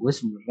keluarga gue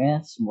sebenarnya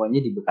semuanya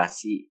di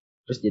Bekasi.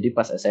 Terus jadi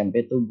pas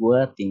SMP tuh gue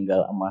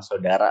tinggal sama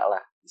saudara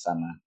lah di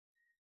sana.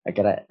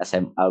 Akhirnya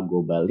SMA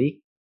gue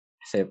balik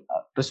SMA.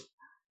 Terus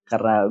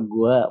karena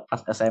gue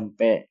pas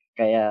SMP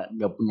kayak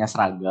gak punya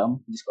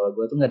seragam, di sekolah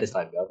gue tuh gak ada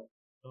seragam.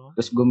 Oh,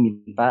 Terus gue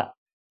minta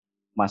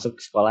masuk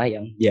sekolah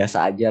yang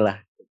biasa aja lah,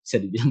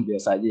 bisa dibilang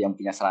biasa aja, yang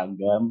punya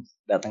seragam,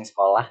 datang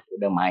sekolah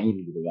udah main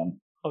gitu kan.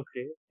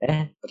 oke.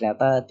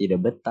 Ternyata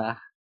tidak betah.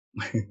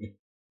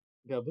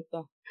 Gak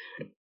betah.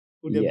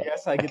 Udah Iya,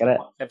 biasa gitu akhirnya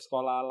konsep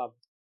sekolah alam.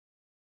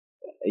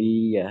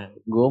 iya,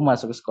 gue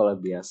masuk sekolah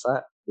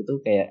biasa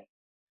itu kayak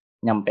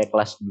nyampe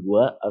kelas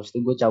 2, habis itu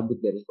gue cabut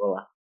dari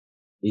sekolah.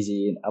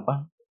 Izin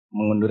apa?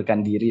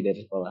 Mengundurkan diri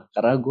dari sekolah.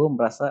 Karena gue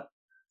merasa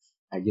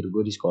anjir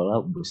gue di sekolah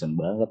bosan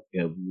banget,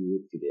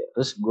 gabut gitu ya.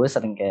 Terus gue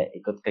sering kayak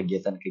ikut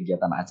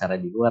kegiatan-kegiatan acara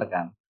di luar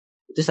kan.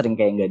 Itu sering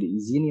kayak nggak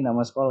diizini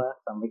nama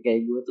sekolah. Sampai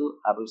kayak gue tuh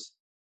harus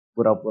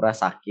pura-pura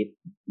sakit.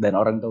 Dan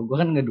orang tua gue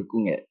kan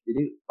ngedukung ya.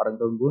 Jadi orang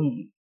tua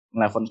gue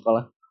nelfon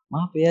sekolah,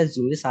 maaf ya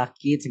Zuli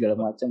sakit segala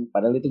macam.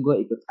 Padahal itu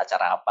gue ikut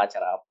acara apa.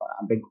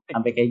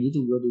 Sampai kayak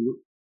gitu gue dulu.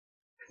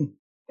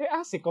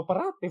 Asik,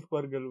 kooperatif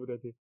keluarga lu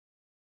berarti.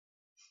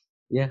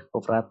 Ya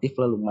kooperatif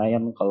lah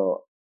lumayan,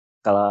 kalau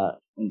kalau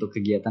untuk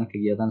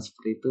kegiatan-kegiatan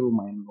seperti itu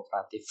lumayan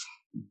kooperatif.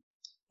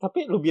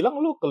 Tapi lu bilang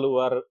lu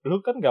keluar,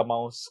 lu kan gak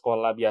mau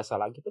sekolah biasa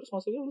lagi. Terus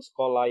maksudnya lu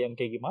sekolah yang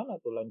kayak gimana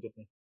tuh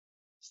lanjutnya?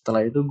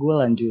 Setelah itu gue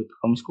lanjut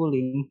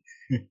homeschooling.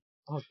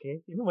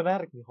 Oke, ini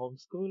menarik nih,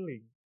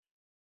 homeschooling.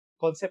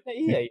 Konsepnya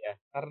iya ya,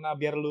 karena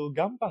biar lu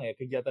gampang ya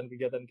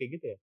kegiatan-kegiatan kayak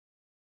gitu ya.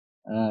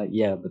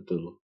 Iya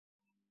betul.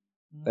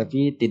 Hmm,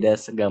 Tapi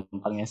tidak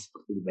segampangnya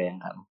seperti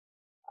dibayangkan.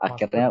 maksud,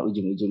 Akhirnya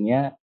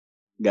ujung-ujungnya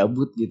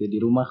gabut gitu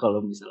di rumah.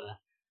 Kalau misalnya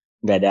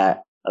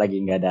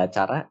nggak ada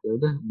acara, ya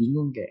udah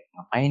bingung kayak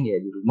ngapain ya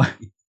di rumah.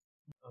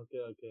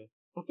 oke.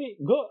 Tapi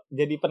gue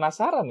jadi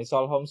penasaran nih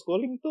soal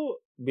homeschooling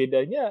tuh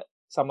bedanya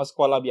sama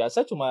sekolah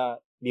biasa cuma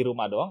di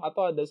rumah doang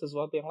atau ada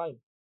sesuatu yang lain?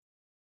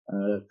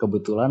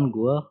 Kebetulan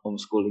gue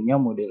homeschoolingnya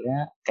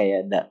modelnya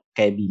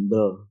kayak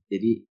bimbel.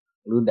 Jadi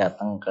lu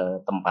datang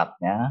ke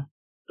tempatnya,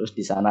 terus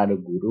di sana ada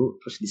guru,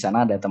 terus di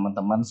sana ada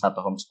teman-teman satu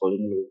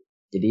homeschooling lu.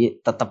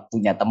 Jadi tetap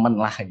punya temen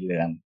lah gitu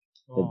kan.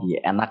 Oh, Lebih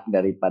enak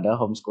daripada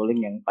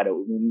homeschooling yang pada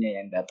umumnya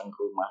yang datang ke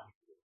rumah.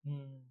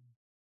 hmm.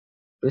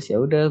 Terus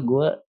ya udah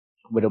gue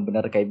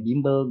bener-bener kayak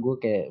bimbel. Gue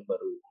kayak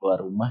baru keluar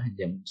rumah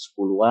jam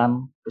 10-an,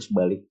 terus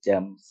balik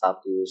jam 1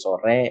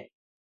 sore.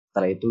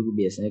 Setelah itu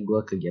biasanya gue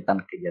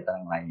kegiatan-kegiatan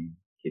yang lain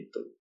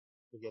gitu.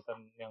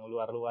 Kegiatan yang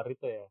luar-luar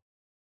itu ya.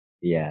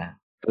 Iya.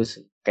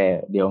 Terus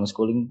kayak di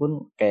homeschooling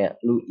pun kayak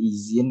lu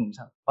izin,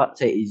 misal, Pak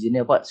saya izin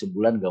ya Pak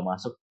sebulan gak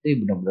masuk,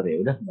 itu bener-bener ya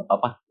udah nggak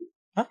apa-apa.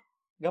 Hah?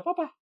 Gak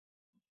apa-apa?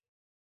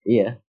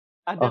 Iya.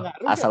 Ada Oh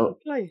ngaruh gak asal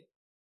ke nilai?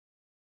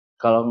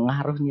 kalau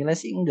ngaruh nilai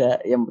sih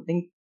enggak, yang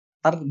penting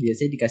ntar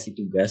biasanya dikasih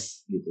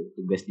tugas gitu,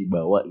 tugas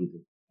dibawa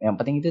gitu. Yang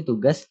penting itu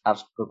tugas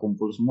harus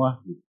kekumpul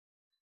semua gitu.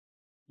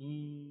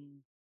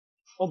 Hmm.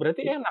 Oh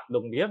berarti enak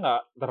dong, dia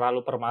nggak terlalu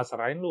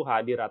permasalahin lu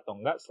hadir atau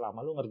enggak selama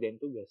lu ngerjain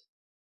tugas.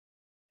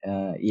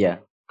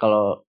 Iya.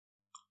 Kalau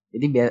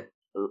ini biar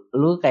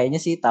lu kayaknya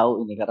sih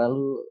tahu ini karena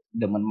lu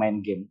demen main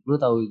game. Lu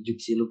tahu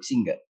Juxi Luxi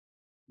enggak?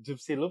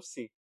 Jupsi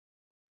Lupsi.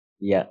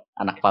 Iya,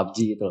 anak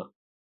PUBG gitu loh.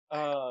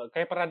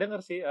 Kayak pernah denger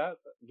sih,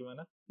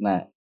 gimana?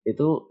 Nah,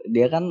 itu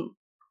dia kan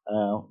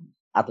eh,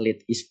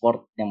 atlet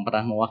e-sport yang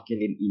pernah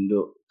mewakilin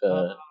Indo ke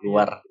Oh iya,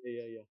 luar.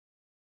 iya, iya.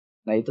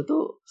 Nah, itu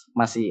tuh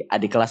masih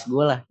adik kelas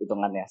gue lah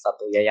hitungannya,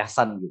 satu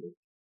yayasan gitu.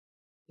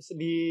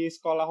 Di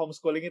sekolah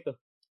homeschooling itu?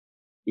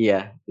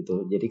 Iya,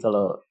 gitu. Jadi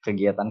kalau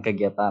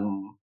kegiatan-kegiatan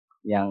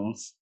yang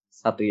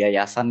satu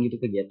yayasan gitu,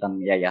 kegiatan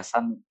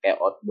yayasan kayak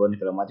outbound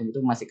segala macam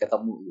itu masih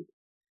ketemu gitu.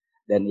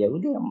 Dan ya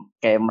udah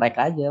kayak mereka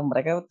aja,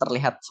 mereka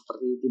terlihat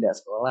seperti tidak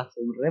sekolah,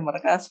 sebenarnya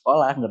mereka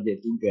sekolah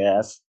ngerjain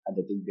tugas,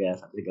 ada tugas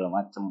segala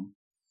macam.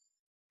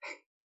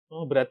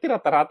 Oh, berarti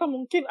rata-rata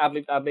mungkin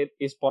atlet-atlet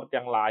e-sport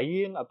yang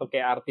lain atau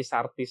kayak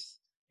artis-artis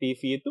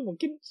TV itu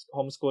mungkin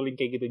homeschooling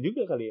kayak gitu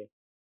juga kali ya?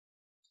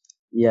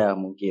 Ya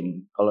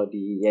mungkin kalau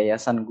di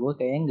yayasan gue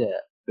kayaknya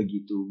nggak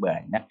begitu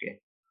banyak ya.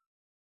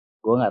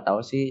 Gue nggak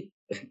tahu sih,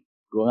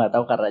 gue nggak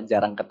tahu karena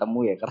jarang ketemu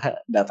ya, karena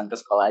datang ke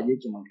sekolah aja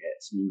cuma kayak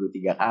seminggu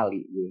 3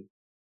 kali gitu.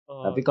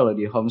 Oh, Tapi kalau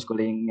di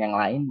homeschooling yang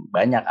lain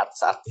banyak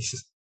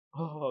artis-artis.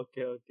 oh,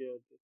 oke, oke,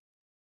 oke.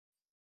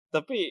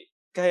 Tapi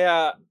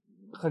kayak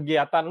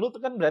kegiatan lu tuh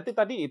kan berarti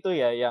tadi itu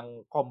ya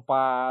yang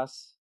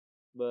Kompas,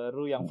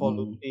 baru yang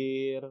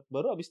volunteer,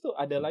 baru abis itu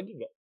ada lagi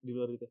nggak di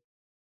luar itu?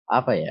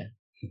 Apa ya?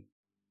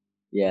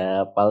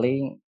 Ya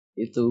paling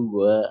itu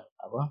gue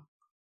apa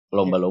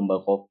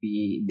lomba-lomba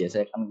kopi.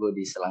 Biasanya kan gue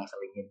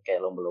diselang-selingin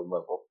kayak lomba-lomba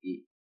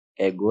kopi.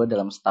 Kayak gue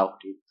dalam setahun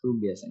itu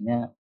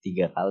biasanya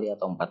 3 kali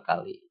atau 4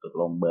 kali ikut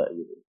lomba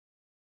gitu.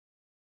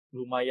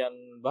 Lumayan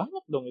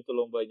banyak dong itu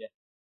lombanya.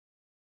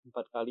 4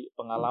 kali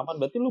pengalaman,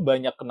 berarti lu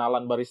banyak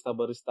kenalan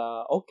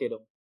barista-barista oke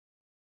dong.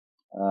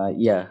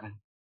 Iya,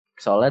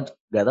 soalnya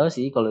gak tahu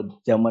sih kalau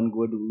zaman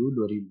gue dulu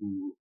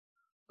 2018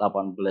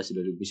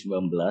 2019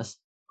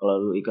 kalau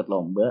lu ikut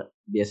lomba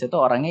biasanya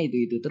tuh orangnya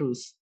itu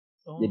terus.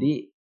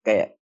 Jadi Oh,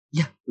 kayak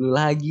ya lu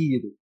lagi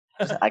gitu.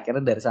 Terus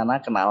akhirnya dari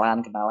sana kenalan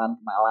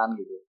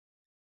gitu.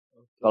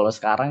 oke. Kalau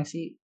sekarang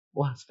sih,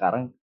 wah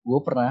sekarang gue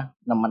pernah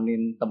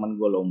nemenin temen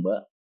gue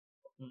lomba,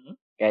 Mhm.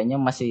 kayaknya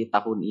masih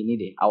tahun ini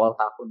deh, awal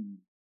tahun.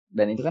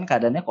 Dan itu kan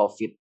keadaannya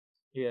COVID.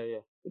 Iya,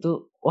 iya.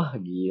 Itu wah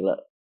gila.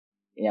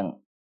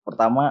 Yang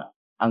pertama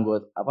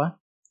anggota apa?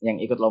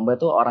 Yang ikut lomba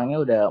tuh orangnya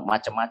udah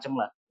macem-macem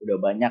lah, udah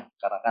banyak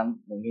karena kan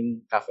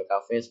mungkin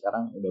kafe-kafe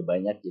sekarang udah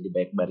banyak jadi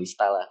banyak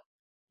barista lah.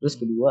 Terus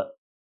Mhm. kedua,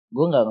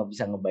 gue nggak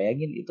bisa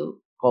ngebayangin itu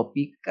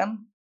kopi kan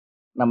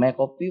namanya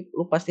kopi,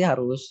 lu pasti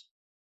harus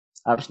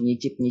harus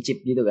nyicip-nyicip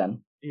gitu kan.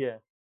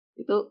 Iya.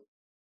 Itu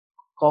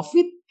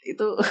COVID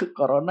itu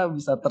corona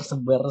bisa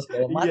tersebar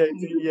segala Iya macam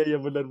sih, gitu. iya, iya,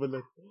 benar,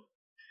 benar.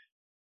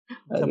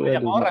 Bisa Aduh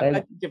banyak aduh orang makanya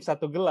kan cicip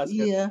satu gelas kan.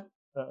 iya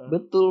Heeh.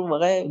 betul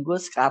makanya gue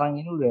sekarang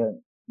ini udah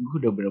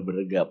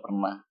bener-bener gak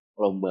pernah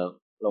lomba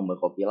lomba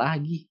kopi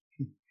lagi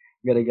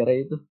gara-gara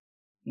itu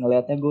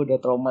ngelihatnya gue udah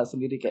trauma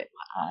sendiri kayak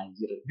wah,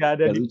 anjir Nggak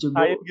ada gak lucu gue.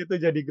 dipisahin gitu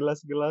jadi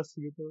gelas-gelas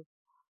gitu.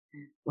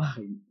 Wah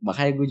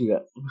makanya gue juga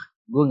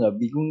gue nggak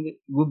bingung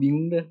gue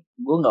bingung deh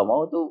gue nggak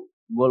mau tuh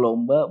gue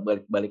lomba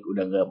balik-balik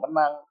udah nggak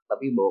menang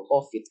tapi bawa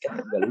covid kan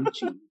gak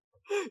lucu.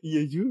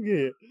 Iya juga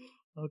ya.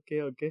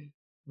 Oke, oke.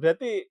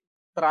 Berarti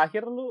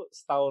terakhir lu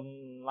setahun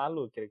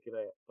lalu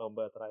kira-kira ya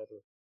lomba terakhir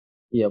lu?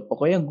 Iya,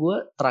 pokoknya gue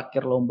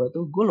terakhir lomba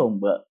tuh gue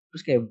lomba terus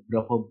kayak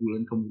berapa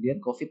bulan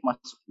kemudian COVID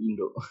masuk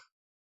Indo.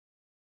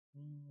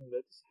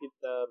 Berarti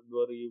sekitar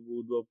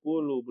 2020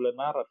 bulan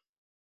Maret.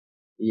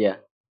 Iya,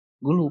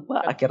 gue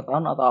lupa Kan akhir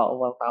tahun atau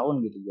awal tahun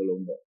gitu gue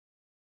lomba.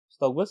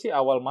 setahu gue sih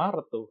awal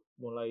Maret tuh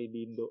mulai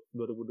di Indo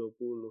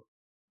 2020.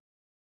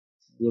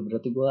 Iya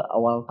berarti gue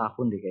awal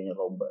tahun deh kayaknya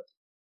lomba.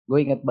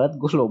 Gue inget banget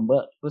gue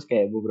lomba terus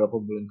kayak beberapa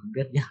bulan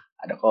kemudian ya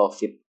ada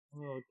COVID.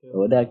 Oh, oke, Ya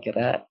oke. udah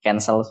akhirnya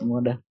cancel semua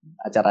dah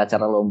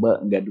acara-acara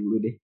lomba nggak dulu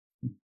deh.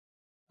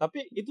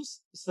 Tapi itu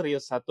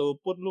serius satu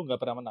pun lu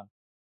nggak pernah menang.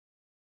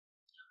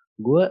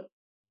 Gue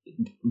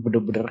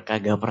bener-bener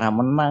kagak pernah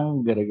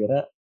menang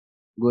gara-gara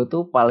gue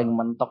tuh paling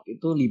mentok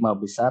itu 5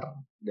 besar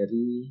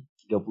dari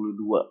 32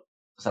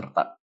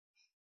 peserta.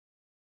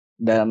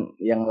 Dan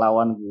yang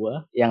lawan gue,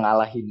 yang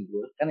ngalahin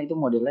gue, kan itu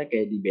modelnya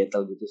kayak di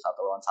battle gitu, satu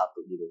lawan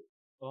satu gitu.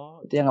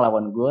 Oh, Itu yang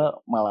lawan gue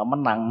malah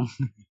menang.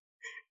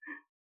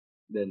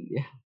 Dan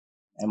ya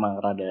emang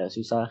rada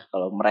susah.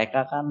 Kalau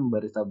mereka kan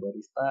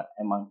barista-barista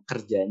emang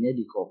kerjanya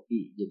di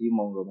kopi, jadi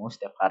mau nggak mau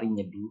setiap hari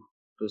nyeduh,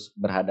 terus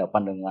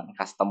berhadapan dengan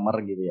customer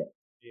gitu ya.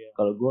 Iya.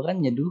 Kalau gue kan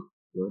nyeduh,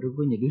 ya udah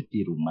gue nyeduh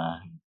di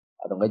rumah,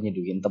 atau enggak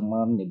nyeduhin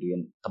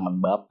teman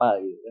bapak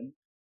gitu kan.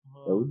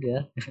 Ya Oh. udah,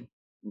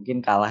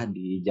 mungkin kalah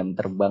di jam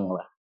terbang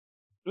lah.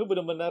 Lu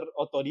benar-benar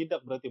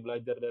otodidak berarti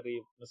belajar dari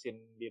mesin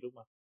di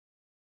rumah.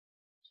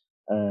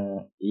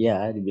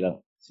 Iya, dibilang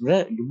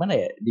sebenarnya gimana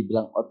ya?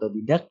 Dibilang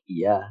otodidak,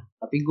 iya.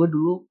 Tapi gue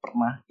dulu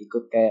pernah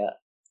ikut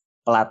kayak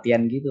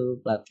pelatihan gitu,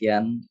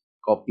 pelatihan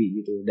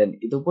kopi gitu. Dan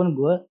itu pun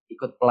gue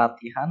ikut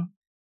pelatihan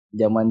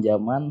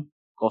zaman-zaman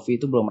kopi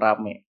itu belum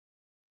rame.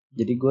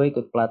 Jadi gue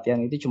ikut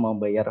pelatihan itu cuma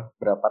bayar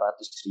berapa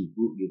ratus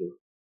ribu gitu.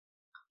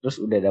 Terus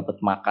udah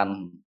dapet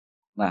makan.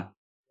 Nah,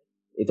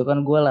 itu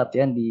kan gue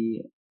latihan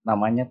di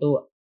namanya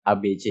tuh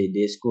ABCD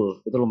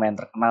School. Itu lumayan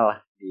terkenal lah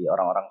di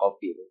orang-orang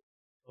kopi itu.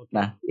 Oke.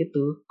 Nah,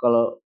 itu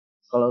kalau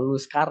kalau lu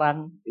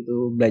sekarang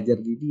itu belajar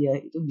di dia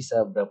itu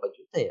bisa berapa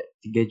juta ya?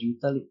 3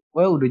 juta.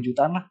 Wah, udah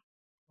jutaan lah.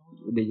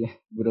 Oh, Udah ya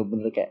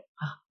bener-bener kayak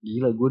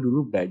gila, gue dulu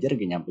belajar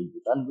gak nyampe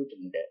jutaan, gue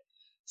cuma kayak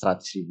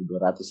 100 ribu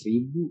 200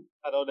 ribu.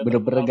 karena udah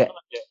Bener-bener terkenal gak,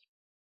 banget ya.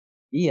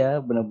 iya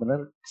bener-bener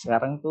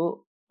sekarang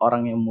tuh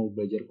orang yang mau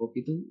belajar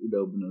kopi tuh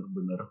udah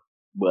bener-bener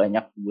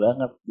banyak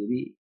banget. Jadi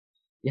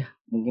ya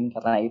mungkin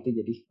karena itu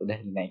jadi udah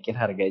dinaikin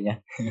harganya.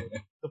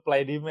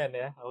 Supply demand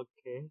ya.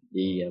 Oke.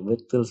 Iya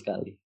betul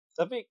sekali.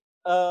 Tapi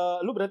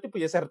lu berarti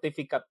punya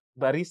sertifikat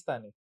barista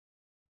nih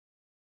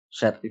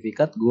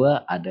Sertifikat gue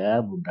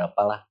ada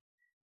beberapa lah,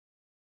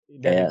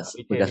 dari kayak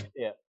ABCD bekas, itu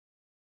ya.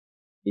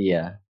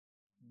 iya,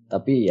 Hmm.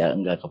 tapi ya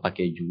nggak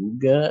kepake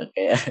juga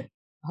kayak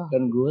Ah,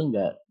 kan gue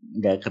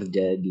nggak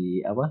kerja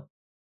di apa,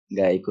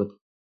 nggak ikut,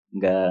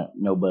 nggak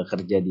nyoba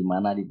kerja di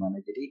mana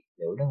jadi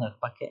ya udah nggak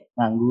kepake,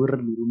 nganggur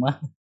di rumah.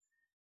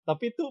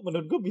 tapi itu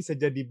menurut gue bisa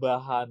jadi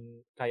bahan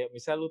kayak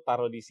misal lu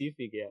taruh di CV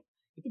ya.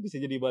 Itu bisa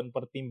jadi bahan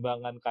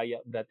pertimbangan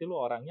kayak berarti lu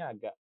orangnya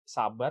agak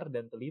sabar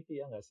dan teliti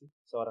ya nggak sih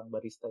seorang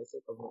barista itu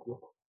kalau menurut gue.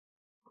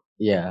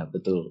 Iya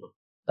betul,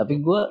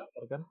 tapi Kayak gue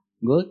sabar kan.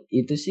 gue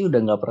itu sih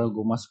udah nggak pernah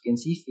gue masukin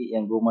CV.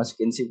 Yang gue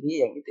masukin CV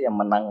yang itu yang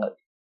menang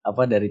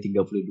apa dari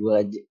 32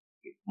 aja,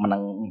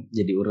 menang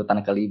jadi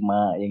urutan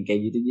kelima yang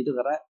kayak gitu-gitu,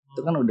 karena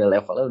itu kan Oh, udah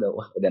levelnya udah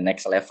wah udah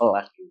next level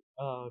lah gitu.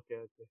 oke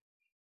oke.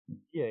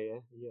 Iya ya,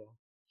 iya.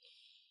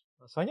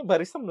 Soalnya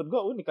barista menurut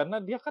gua unik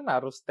karena dia kan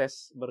harus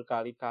tes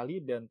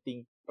berkali-kali dan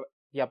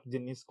tiap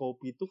jenis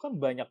kopi itu kan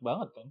banyak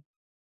banget kan.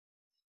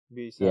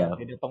 Bisa Ya,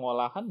 beda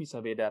pengolahan,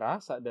 bisa beda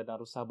rasa dan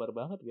harus sabar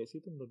banget guys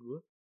itu menurut gua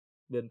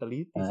dan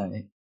teliti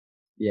sih.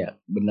 ya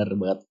bener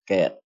banget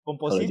kayak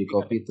kalau di Komposisi kan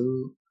kopi ya. itu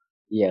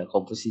ya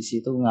komposisi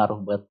itu ngaruh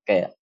banget,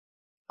 kayak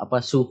apa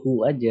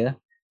suhu aja,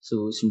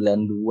 suhu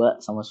 92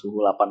 sama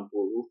suhu 80.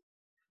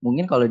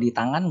 Mungkin kalau di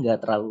tangan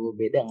nggak terlalu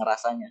beda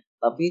ngerasanya,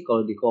 tapi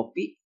kalau di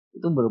kopi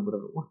itu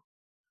bener-bener wah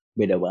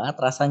beda banget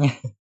rasanya.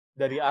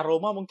 Dari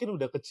aroma mungkin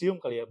udah kecium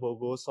kali ya bau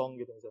gosong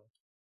gitu misalnya.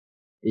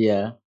 Iya,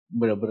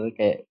 bener-bener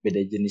kayak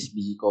beda jenis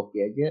biji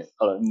kopi aja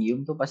kalau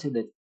nyium tuh pasti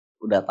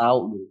udah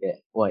tahu gitu,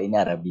 kayak wah ini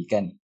arabica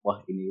nih,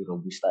 wah ini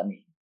robusta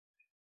nih.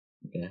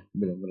 Ya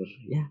bener-bener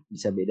ya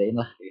bisa bedain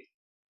lah.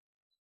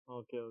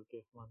 Oke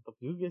oke, mantap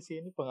juga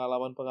sih ini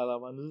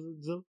pengalaman-pengalaman lu,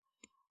 Zul.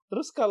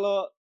 Terus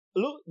kalau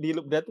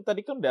berarti tadi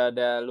kan udah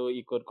ada lu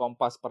ikut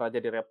Kompas pernah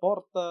jadi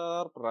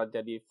reporter, pernah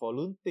jadi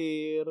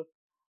volunteer,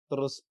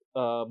 terus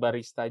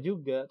barista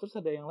juga. Terus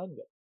ada yang lain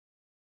nggak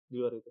di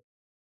luar itu?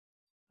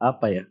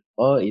 Apa ya,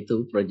 oh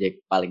itu project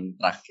paling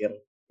terakhir,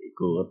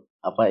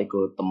 Hmm.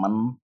 ikut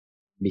temen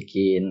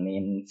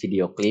bikinin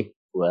video klip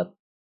buat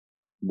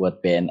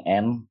buat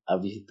BNN.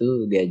 Habis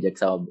itu diajak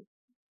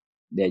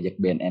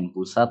BNN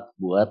pusat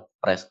buat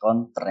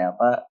preskon,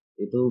 ternyata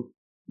itu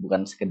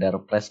bukan sekedar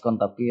preskon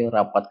tapi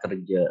rapat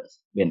kerja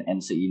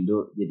BNN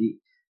se-Indo. Jadi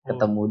Oh,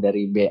 ketemu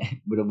dari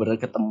bener-bener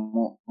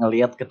ketemu,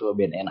 ngelihat ketua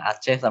BNN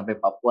Aceh sampai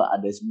Papua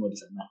ada semua di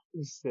sana.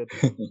 buset.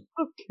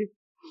 Oke.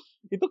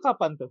 Itu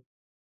kapan tuh?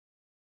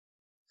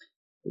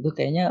 Itu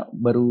kayaknya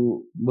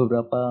baru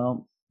beberapa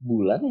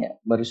bulan ya,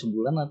 baru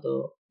sebulan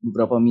atau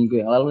beberapa minggu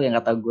yang lalu, yang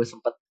kata gue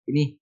sempet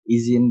ini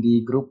izin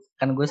di grup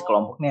kan, gue Oh,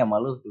 sekelompok nih sama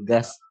lu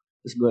tugas,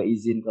 terus gue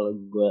izin kalau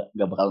gue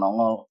gak bakal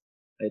nongol.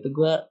 Nah itu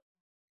gue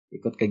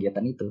ikut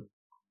kegiatan itu.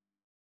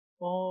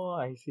 oh,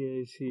 I see,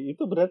 I see.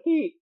 Itu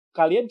berarti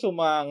kalian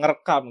cuma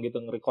ngerekam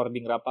gitu,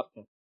 nge-recording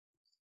rapatnya.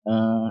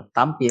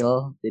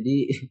 Tampil jadi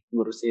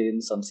ngurusin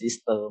sound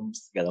system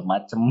segala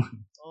macem.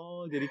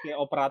 Oh, jadi kayak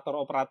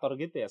operator-operator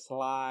gitu ya,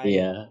 slide,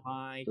 Iya,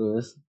 mic.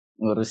 terus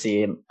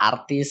ngurusin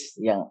artis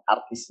ya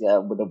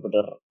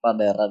bener-bener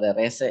rada-rada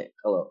rese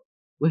kalau,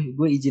 weh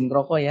gue izin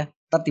ngerokok ya,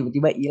 ntar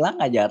tiba-tiba hilang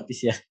aja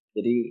artis ya.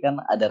 Jadi kan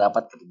ada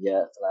rapat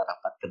kerja, setelah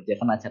rapat kerja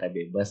kan acara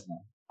bebas.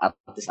 Nah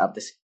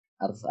artis-artis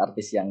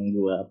artis-artis yang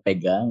gue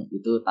pegang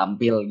itu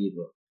tampil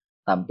gitu,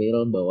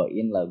 tampil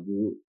bawain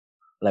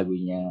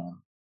lagunya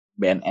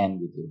BNN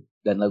gitu,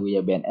 dan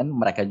lagunya BNN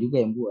mereka juga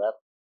yang buat,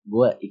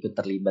 gue ikut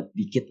terlibat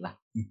dikit lah.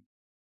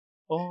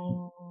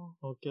 Oh,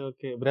 oke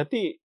oke.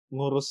 Berarti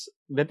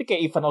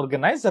kayak event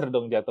organizer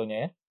dong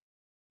jatuhnya ya?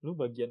 Lu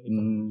bagian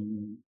event Hmm,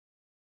 organizer.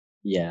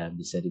 Ya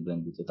bisa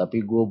dibilang gitu.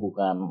 Tapi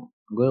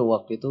gue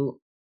waktu itu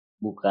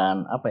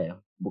bukan apa ya,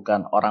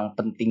 bukan orang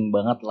penting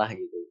banget lah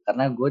gitu.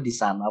 Karena gue di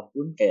sana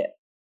pun kayak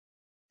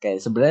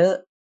kayak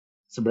sebenarnya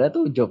sebenarnya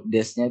tuh job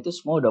desk-nya itu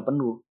semua udah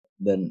penuh,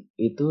 dan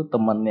itu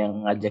teman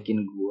yang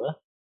ngajakin gue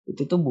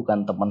itu tuh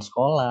bukan teman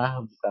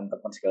sekolah, bukan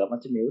teman segala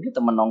macam, ya udah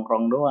teman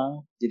nongkrong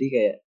doang. Jadi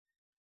kayak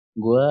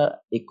gue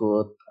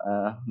ikut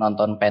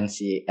nonton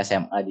pensi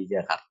SMA di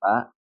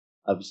Jakarta.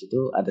 Habis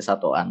itu ada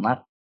satu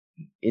anak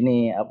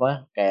ini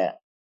apa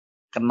kayak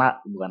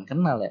bukan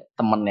kenal ya,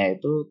 temennya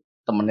itu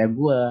temennya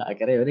gue.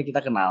 Akhirnya yaudah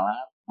kita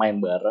kenalan,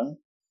 main bareng,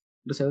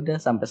 terus ya udah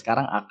sampai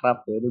sekarang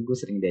akrab. Ya udah gue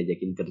sering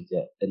diajakin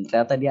kerja dan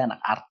ternyata dia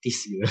anak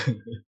artis gitu.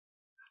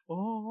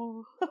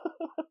 Oh,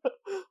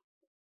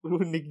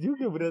 unik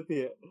juga berarti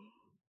ya.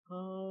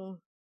 Eh,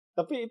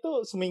 tapi itu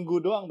seminggu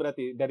doang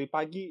berarti dari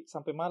pagi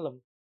sampai malam.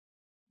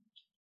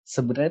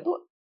 Sebenarnya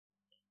tuh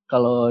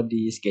kalau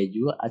di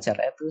schedule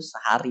acaranya tuh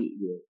sehari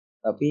gitu,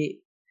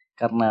 tapi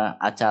karena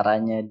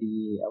acaranya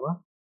di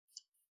apa,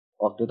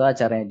 waktu itu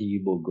acaranya di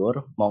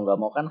Bogor, mau nggak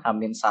mau kan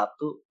H-1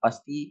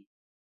 pasti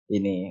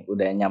ini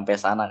udah nyampe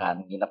sana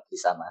kan, nginep di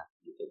sana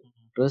gitu.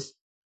 Terus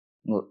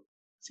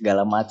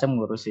segala macam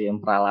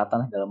ngurusin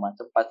peralatan segala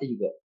macam pasti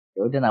juga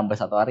ya udah nambah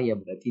 1 hari, ya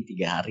berarti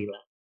 3 hari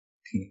lah.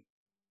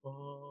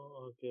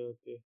 Oh, oke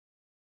oke.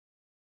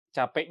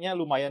 Capeknya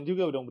lumayan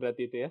juga dong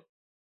berarti itu ya.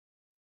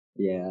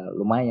 Ya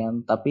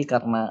lumayan, tapi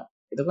karena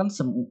itu kan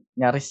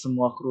nyaris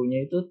semua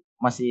krunya itu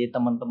masih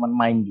teman-teman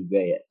main juga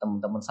ya,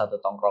 teman-teman satu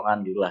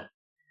tongkrongan gitu lah.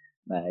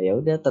 Nah ya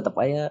udah tetap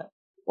aja,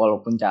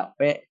 walaupun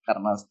capek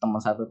karena teman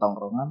satu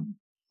tongkrongan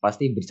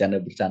pasti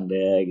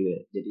bercanda-bercanda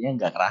gitu, jadinya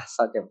nggak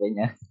kerasa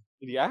capeknya.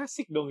 Jadi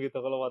asik dong gitu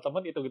kalau sama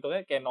teman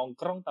itu-gitunya kayak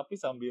nongkrong tapi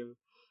sambil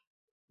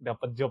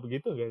dapat job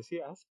gitu gak sih,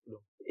 asik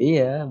dong.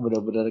 Iya,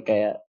 bener-bener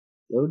kayak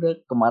ya udah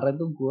kemarin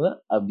tuh gue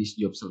abis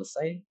job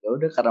selesai, ya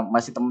udah karena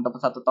masih teman-teman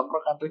satu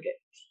tongkrongan tuh kayak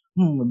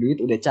duit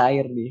udah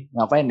cair nih,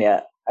 ngapain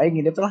ya, ayo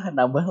nginep lah,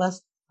 nambah lah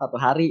 1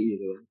 hari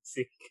gitu.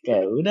 Asik.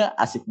 Kayak udah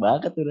asik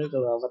banget udah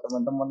kalau sama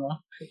teman-teman lah.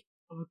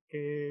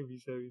 Oke,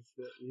 bisa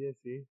bisa. Iya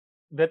sih.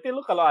 Berarti lu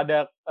kalau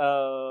ada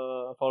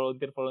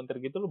volunteer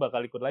gitu lu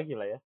bakal ikut lagi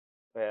lah ya.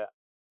 Kayak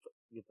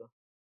gitu.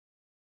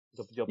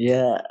 Job-job gitu.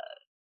 Ya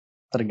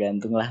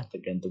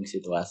tergantung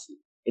situasi.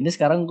 Ini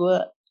sekarang gue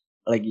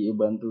lagi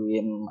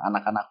bantuin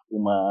anak-anak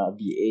Uma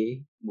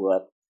BA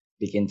buat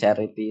bikin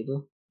charity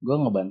itu. Gue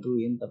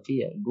ngebantuin,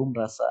 tapi ya gue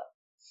merasa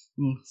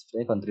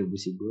sebenarnya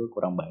kontribusi gue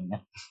kurang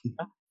banyak.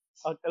 Ah,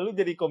 oh, lu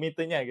jadi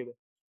komitenya gitu.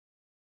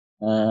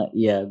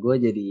 Iya, gue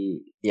jadi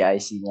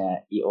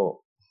PIC-nya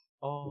IO.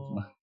 Oh,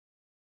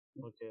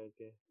 oke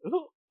oke.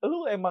 Lu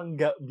emang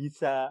nggak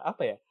bisa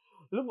apa ya?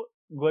 Lu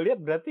gue lihat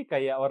berarti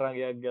kayak orang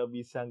yang nggak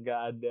bisa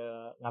nggak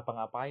ada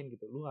ngapa-ngapain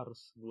gitu. Lu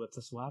harus buat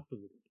sesuatu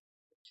gitu.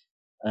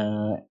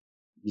 Eh,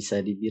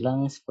 Bisa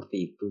dibilang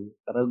seperti itu.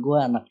 Karena gue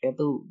anaknya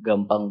tuh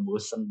gampang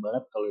bosen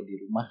banget kalau di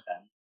rumah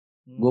kan.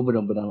 Gue Hmm.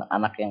 bener-bener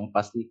anak yang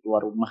pasti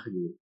keluar rumah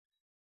gitu.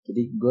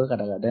 Jadi gue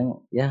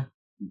kadang-kadang ya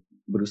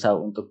berusaha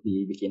untuk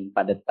dibikin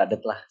padat-padat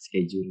lah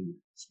schedule.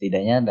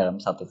 Setidaknya dalam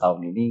 1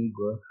 tahun ini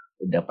gue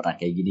udah pernah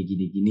kayak gini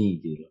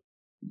gitu.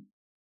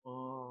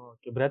 Oh,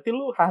 oke. Berarti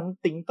lu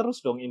hunting terus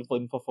dong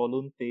info-info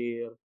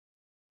volunteer,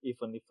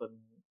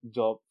 event-event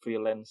job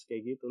freelance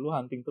kayak gitu. Lu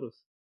hunting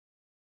terus.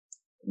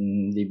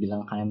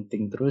 Dibilang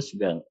hunting terus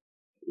juga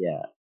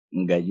ya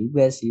enggak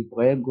juga sih.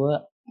 Pokoknya gue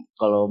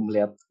kalau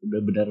melihat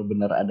udah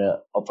benar-benar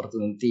ada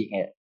opportunity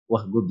kayak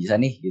wah gue bisa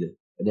nih gitu,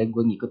 udah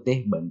gue ngikut deh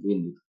bantuin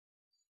gitu.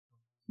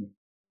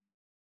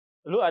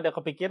 Lu ada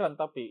kepikiran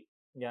tapi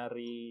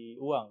nyari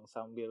uang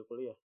sambil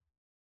kuliah.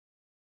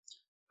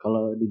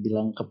 Kalau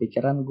dibilang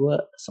kepikiran,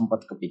 gue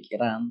sempat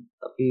kepikiran,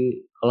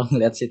 tapi kalau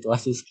ngeliat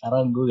situasi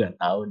sekarang gue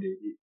nggak tahu deh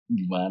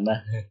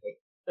gimana.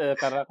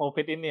 Karena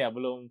COVID ini ya,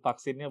 belum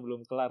vaksinnya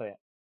belum kelar ya.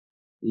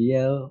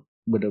 Iya,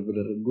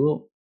 bener-bener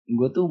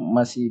gue tuh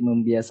masih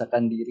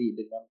membiasakan diri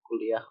dengan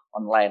kuliah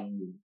online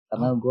gitu.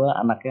 Karena Oh, gue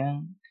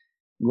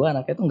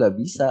anaknya tuh nggak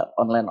bisa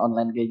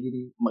online kayak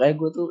gini. Makanya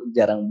gue tuh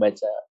jarang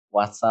baca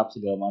WhatsApp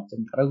segala macam.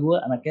 Karena gue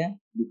anaknya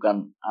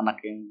bukan anak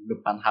yang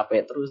depan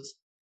HP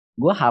terus.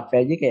 Gue HP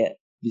aja kayak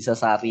bisa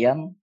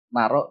seharian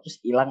naruh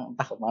terus hilang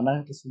entah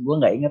kemana, terus gue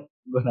nggak inget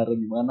gue naruh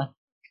di mana.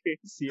 oke,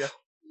 siap.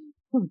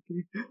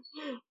 Oke.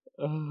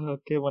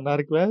 Oke,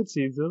 menarik banget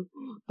sih itu.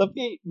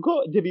 Tapi gue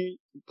jadi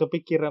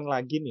kepikiran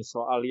lagi nih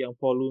soal yang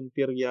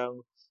volunteer yang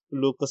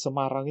lu ke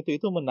Semarang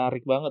itu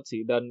menarik banget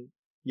sih. Dan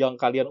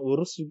yang kalian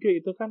urus juga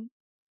itu kan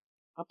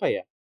apa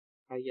ya?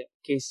 Kayak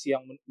case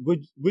yang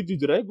gue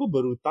jujur aja gue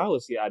baru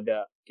tahu sih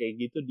ada kayak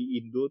gitu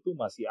di Indo tuh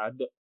masih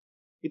ada.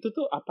 Itu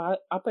tuh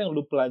apa yang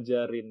lu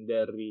pelajarin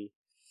dari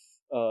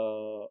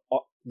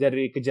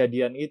dari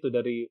kejadian itu,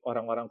 dari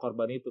orang-orang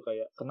korban itu,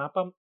 kayak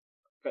kenapa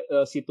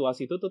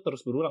situasi itu tuh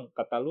terus berulang?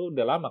 Kata lu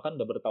udah lama kan,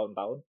 udah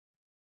bertahun-tahun.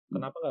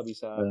 Kenapa nggak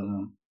bisa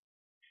Eh,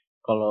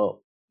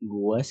 Kalau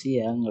gue sih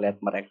ya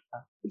ngelihat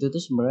mereka itu tuh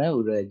sebenarnya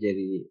udah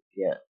jadi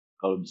ya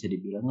kalau bisa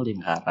dibilang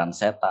lingkaran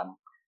setan.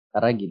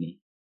 Karena gini,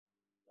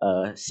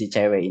 si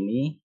cewek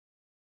ini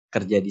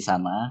kerja di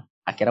sana,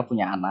 akhirnya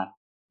punya anak.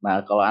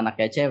 Nah kalau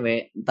anaknya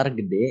cewek ntar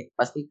gede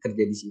pasti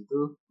kerja di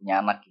situ punya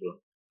anak gitu loh.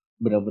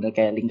 Bener-bener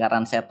kayak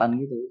lingkaran setan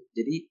gitu.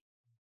 Jadi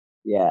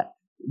ya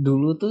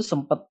dulu tuh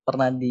sempet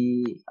pernah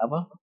di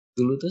apa,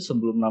 dulu tuh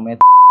sebelum namanya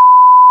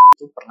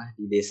itu pernah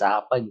di desa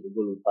apa gitu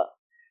gue lupa,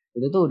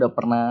 itu tuh udah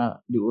pernah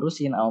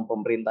diurusin sama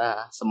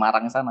pemerintah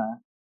Semarang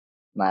sana.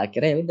 Nah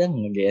akhirnya ya udah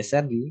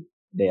ngegeser di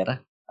daerah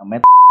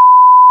namanya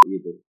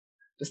gitu.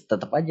 Terus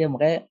tetap aja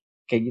makanya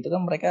kayak gitu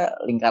kan, mereka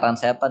lingkaran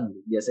setan gitu.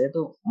 Biasanya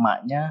tuh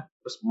emaknya,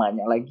 terus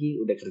emaknya lagi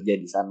udah kerja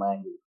di sana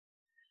gitu.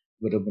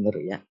 Bener-bener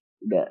ya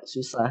udah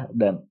susah.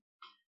 Dan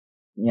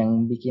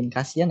yang bikin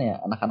kasihan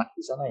ya anak-anak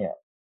di sana ya,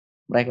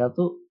 mereka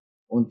tuh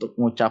untuk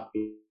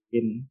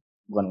ngucapin,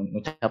 bukan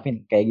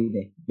ngucapin kayak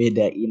gini,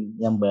 bedain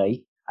yang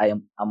baik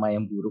ayam sama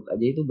yang buruk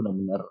aja itu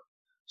benar-benar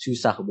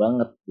susah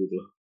banget gitu.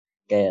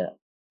 Kayak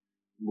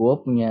gue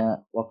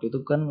punya waktu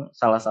itu kan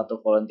salah satu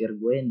volunteer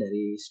gue yang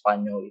dari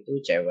Spanyol itu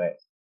cewek,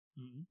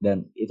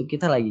 dan itu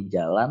kita lagi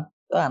jalan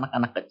tuh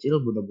anak-anak kecil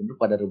bener-bener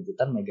pada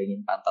rebutan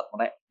megangin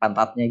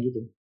pantatnya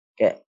gitu.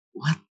 Kayak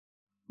what,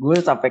 gue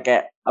sampai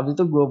kayak abis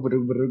itu gue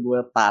bener-bener gue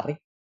tarik,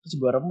 terus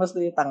gue remes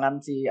tuh tangan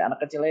si anak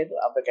kecilnya itu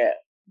sampai kayak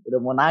udah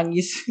mau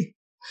nangis.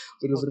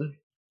 Bener-bener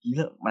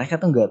gila, mereka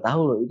tuh nggak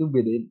tahu loh itu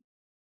bedain,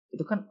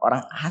 itu kan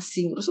orang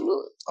asing terus lu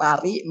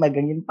lari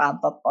megangin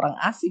pantat orang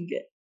asing,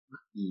 kayak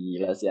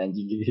gila sih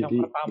anjing gitu.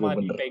 Yang pertama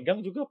Bener-bener dipegang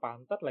juga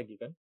pantat lagi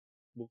kan?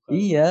 Bukan.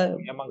 iya.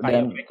 Emang Dan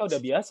kayak mereka udah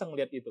biasa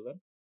ngeliat itu kan?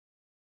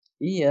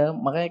 iya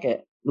makanya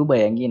kayak lu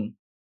bayangin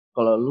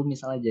kalau lu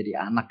misalnya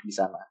jadi anak di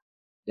sana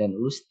dan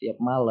lu setiap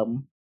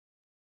malam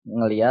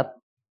ngelihat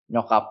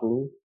nyokap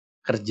lu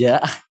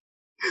kerja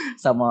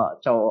sama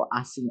cowok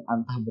asing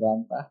antah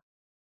berantah,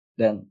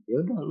 dan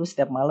ya udah lu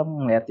setiap malam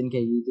ngeliatin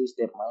kayak gitu,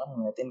 setiap malam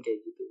ngeliatin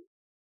kayak gitu.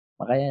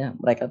 Makanya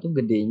mereka tuh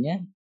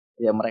gedenya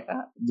ya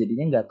mereka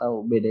jadinya nggak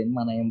tahu bedain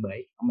mana yang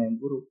baik sama yang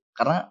buruk,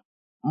 karena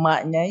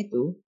emaknya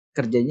itu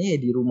kerjanya ya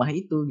di rumah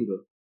itu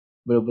gitu,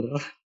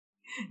 bener-bener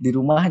di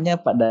rumahnya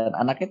pak, dan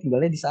anaknya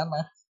tinggalnya di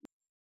sana.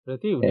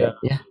 Berarti udah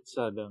Ya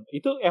susah dong.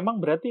 Itu emang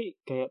berarti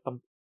kayak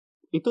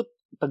itu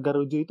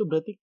Tegarujo itu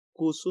berarti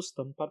khusus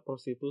tempat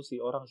prostitusi,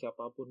 orang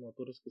siapapun mau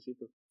turis ke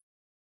situ.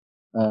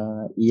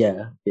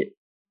 iya,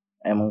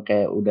 emang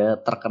kayak udah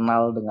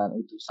terkenal dengan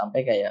itu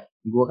sampai kayak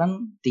gue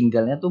kan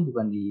tinggalnya tuh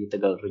bukan di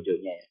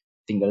Tegalrejonya ya,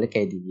 tinggalnya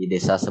kayak di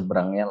desa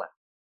seberangnya lah,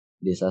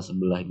 desa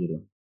sebelah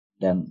gitu.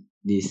 Dan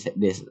di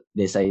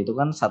desa itu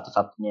kan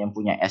satu-satunya yang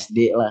punya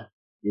SD lah,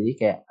 jadi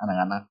kayak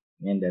anak-anak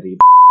yang dari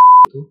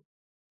itu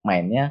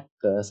mainnya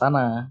ke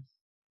sana,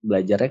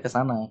 belajarnya ke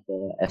sana ke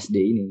SD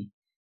ini.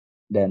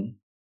 Dan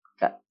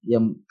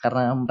yang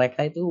karena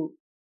mereka itu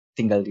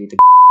tinggal di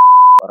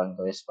orang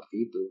tuanya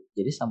seperti itu,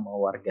 jadi sama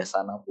warga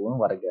sana pun,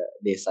 warga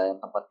desa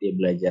yang tempat dia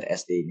belajar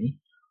SD ini,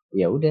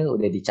 ya udah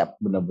dicap,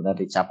 benar-benar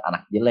dicap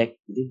anak jelek.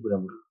 Jadi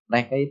benar-benar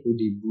mereka itu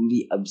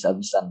dibully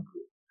abis-abisan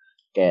bro.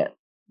 Kayak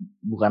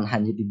bukan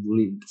hanya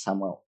dibully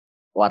sama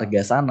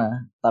warga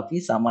sana, tapi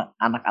sama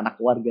anak-anak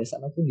warga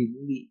sana pun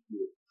dibully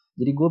bro.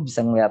 Jadi gue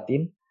bisa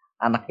ngeliatin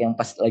anak yang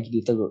pas lagi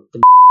di Teguh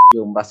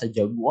merasa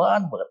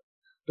jagoan banget,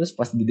 terus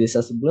pas di desa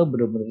sebelah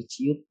bener-bener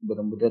ciut,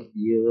 bener-bener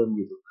diem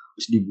gitu,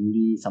 terus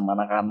dibully sama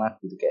anak-anak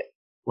gitu. Kayak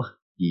wah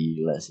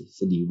gila sih,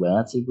 sedih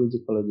banget sih gue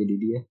kalau jadi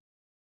dia.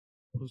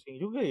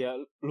 Pusing juga ya,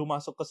 lu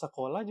masuk ke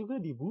sekolah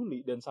juga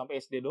dibully dan sampai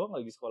SD doang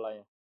lagi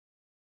sekolahnya.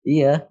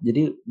 Iya,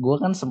 jadi gue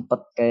kan sempet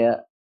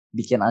kayak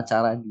bikin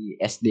acara di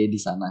SD di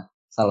sana,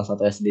 salah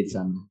satu SD di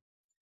sana.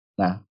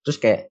 Nah terus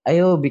kayak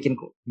ayo bikin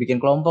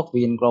bikin kelompok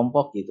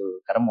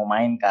gitu karena mau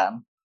main kan.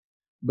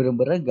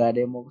 Bener-bener gak ada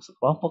yang mau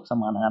sekelompok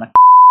sama anak-anak.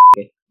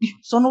 Kayak ih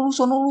sono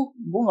lu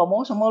gue nggak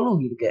mau sama lu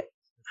gitu. Kayak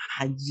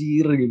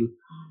hajir gitu.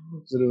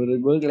 Bener-bener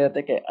gue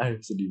ngeliatnya kayak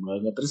sedih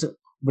banget. Terus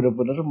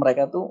bener-bener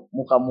mereka tuh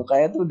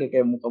muka-mukanya tuh udah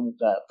kayak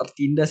muka-muka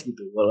tertindas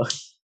gitu. Kalau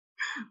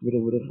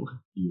bener-bener wah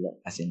gila,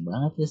 kasian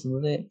banget ya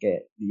sebenarnya,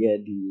 kayak dia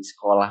di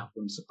sekolah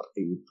pun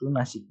seperti itu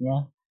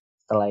nasibnya,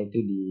 setelah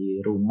itu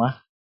di rumah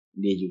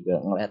dia juga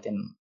ngeliatin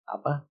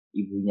apa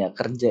ibunya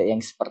kerja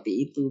yang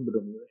seperti itu.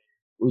 Bener-bener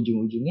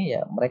ujung-ujungnya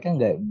ya mereka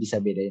nggak bisa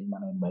bedain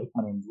mana yang baik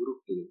mana yang buruk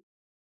gitu.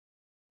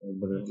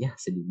 Bener ya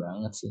sedih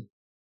banget sih.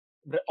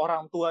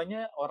 Orang tua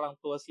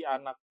si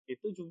anak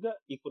itu juga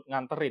ikut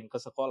nganterin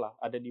ke sekolah.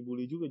 Ada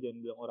dibully juga,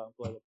 jangan bilang orang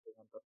tua yang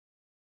nganter.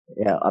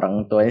 Ya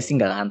orang tuanya sih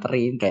nggak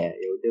nganterin, kayak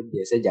ya udah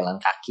biasa jalan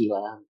kaki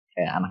lah,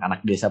 kayak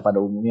anak-anak desa pada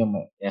umumnya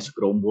yang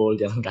segerombol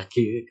jalan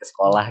kaki ke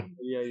sekolah gitu.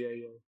 Iya, iya,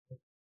 iya.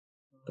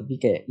 Tapi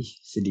kayak ih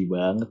sedih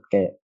banget.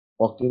 Kayak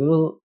waktu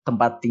itu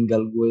tempat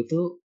tinggal gue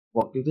itu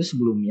waktu itu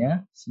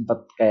sebelumnya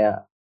sempat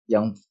kayak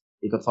yang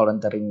ikut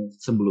volunteering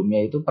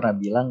sebelumnya itu pernah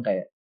bilang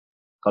kayak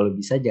kalau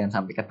bisa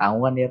jangan sampai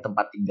ketahuan ya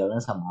tempat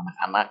tinggalnya sama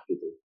anak-anak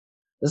gitu.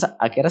 Terus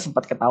akhirnya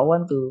sempat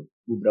ketahuan tuh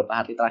beberapa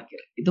hari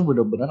terakhir. Itu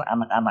benar-benar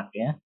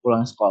anak-anaknya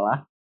pulang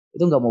sekolah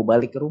itu nggak mau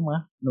balik ke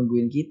rumah,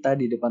 nungguin kita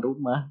di depan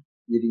rumah.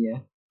 Jadinya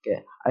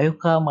kayak, ayo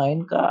kak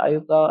main kak,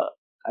 ayo kak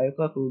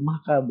ke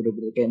rumah kak.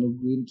 Bener-bener kayak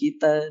nungguin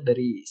kita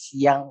dari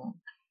siang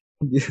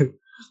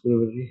gitu.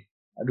 Bener-bener,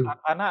 aduh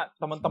Karena sedih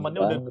teman-temannya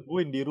udah banget.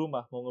 nungguin di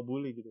rumah mau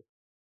ngebully gitu.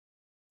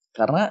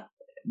 Karena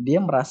dia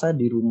merasa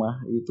di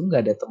rumah itu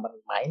nggak ada teman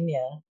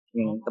mainnya,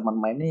 yang teman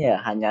mainnya ya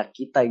hanya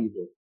kita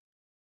gitu.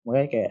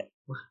 Makanya kayak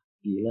wah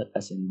gila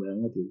kasian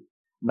banget gitu.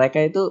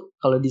 Mereka itu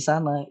kalau di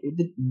sana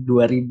itu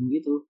 2000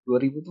 itu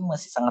 2000 tuh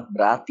masih sangat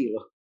berarti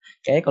loh.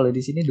 Kayak kalau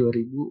di sini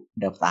 2000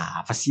 dapat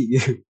apa sih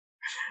gitu.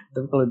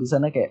 Tapi kalau di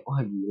sana kayak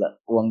wah gila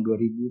uang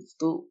 2000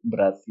 itu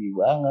berarti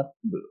banget.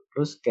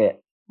 Terus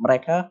kayak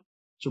mereka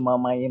cuma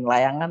main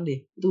layangan deh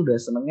itu udah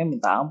senengnya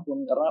minta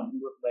ampun karena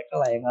menurut mereka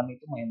layangan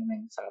itu mainan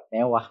yang sangat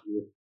mewah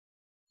gitu.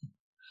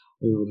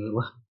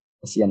 Wah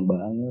kasihan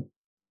banget.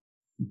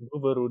 Gue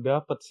baru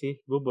dapet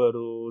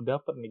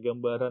nih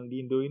gambaran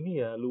di Indo ini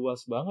ya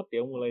luas banget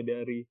ya, mulai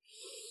dari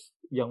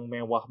yang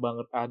mewah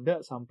banget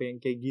ada sampai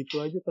yang kayak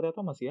gitu aja ternyata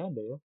masih ada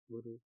ya.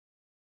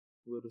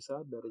 Baru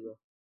sadar gue.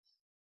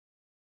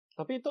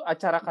 Tapi itu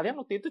acara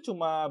kalian waktu itu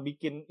cuma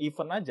bikin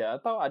event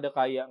aja atau ada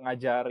kayak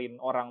ngajarin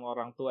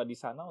orang-orang tua di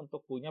sana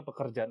untuk punya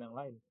pekerjaan yang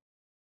lain?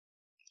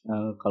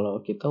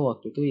 Kalau kita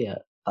waktu itu ya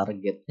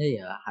targetnya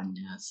ya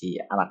hanya si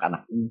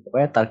anak-anak ini.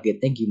 Pokoknya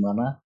targetnya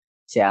gimana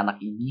si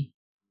anak ini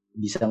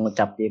bisa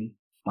ngucapin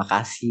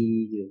makasih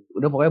gitu.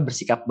 Udah pokoknya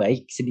bersikap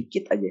baik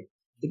sedikit aja.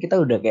 Itu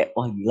kita udah kayak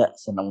wah gila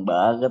seneng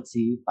banget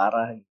sih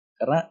parah.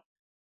 Karena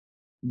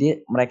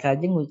mereka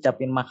aja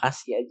ngucapin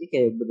makasih aja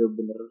kayak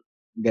bener-bener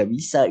nggak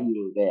bisa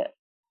gitu. Kayak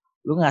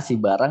lu ngasih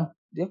barang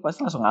dia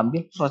pasti langsung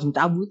ambil terus langsung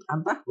cabut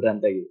antah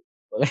berantai gitu.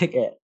 Pokoknya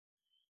kayak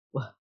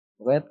wah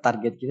pokoknya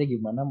target kita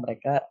gimana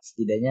mereka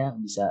setidaknya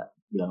bisa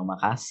bilang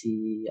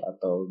makasih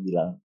atau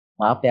bilang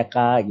maaf ya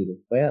kak gitu.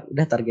 Pokoknya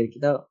udah target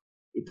kita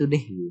itu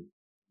deh gitu.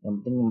 Yang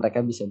penting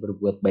mereka bisa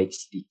berbuat baik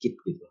sedikit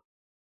gitu.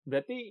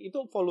 Berarti itu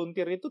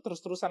volunteer itu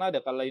terus-terusan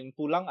ada, kalau yang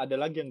pulang ada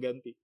lagi yang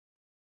ganti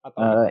atau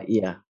gimana?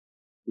 Iya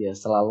ya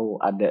selalu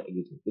ada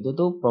gitu. Itu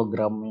tuh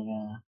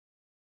programnya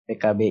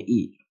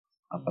PKBI.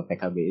 Apa Hmm.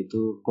 PKBI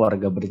itu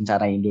Keluarga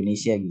Berencana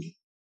Indonesia gitu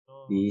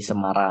di Oh.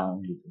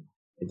 Semarang gitu.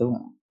 Itu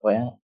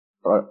pokoknya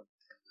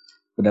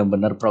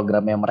benar-benar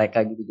programnya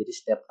mereka gitu. Jadi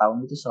setiap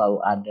tahun itu selalu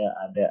ada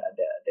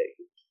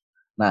gitu.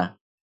 Nah,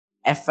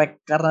 efek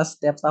karena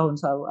setiap tahun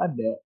selalu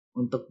ada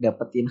untuk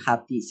dapetin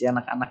hati si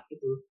anak-anak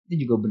itu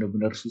juga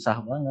benar-benar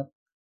susah banget.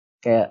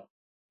 Kayak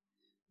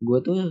gue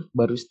tuh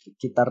baru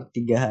sekitar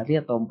 3 hari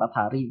atau 4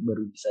 hari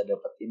baru bisa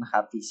dapetin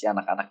hati si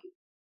anak-anak itu.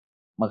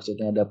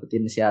 Maksudnya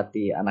dapetin si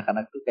hati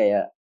anak-anak tuh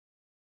kayak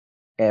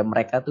kayak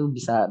mereka tuh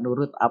bisa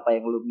nurut apa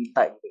yang lu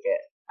minta gitu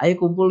kayak ayo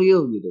kumpul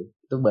yuk gitu.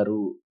 Itu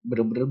baru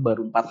bener-bener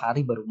baru 4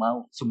 hari baru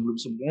mau.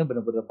 Sebelum-sebelumnya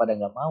bener-bener pada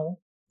nggak mau.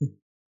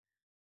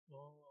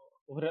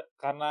 Oh,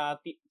 karena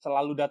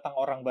selalu datang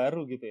orang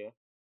baru gitu ya?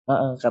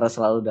 Karena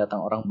selalu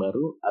datang orang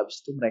baru, abis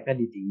itu mereka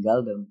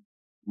ditinggal dan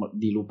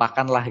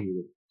dilupakan lah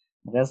gitu.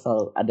 Makanya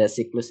selalu ada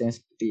siklus yang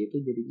seperti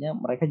itu, jadinya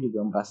mereka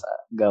juga merasa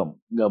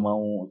gak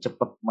mau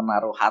cepet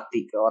menaruh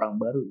hati ke orang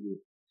baru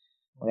gitu.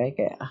 Makanya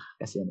kayak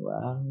kasihan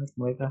banget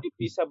mereka. Tapi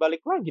bisa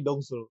balik lagi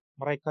dong, Zul.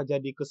 Mereka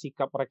jadi ke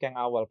sikap mereka yang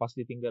awal pas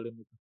ditinggalin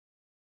itu.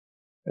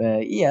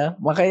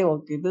 Iya, makanya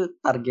waktu itu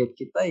target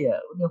kita ya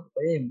udah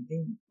pokoknya yang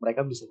penting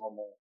mereka bisa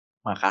ngomong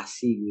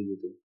makasih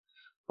gitu.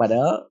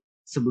 Padahal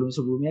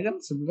sebelum-sebelumnya kan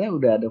sebenarnya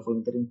udah ada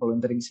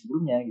volunteering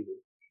sebelumnya gitu.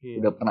 Iya.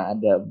 Udah pernah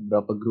ada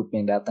beberapa grup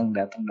yang datang.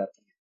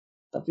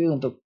 Tapi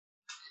untuk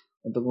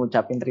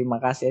ngucapin terima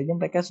kasih aja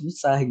mereka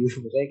susah gitu.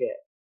 Mereka kayak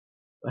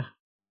wah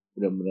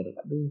bener-bener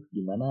aduh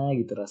gimana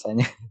gitu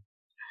rasanya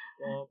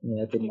Oh,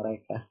 ngeliatin berarti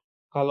mereka.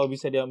 kalau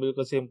bisa diambil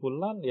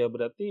kesimpulan, ya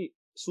berarti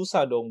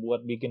susah dong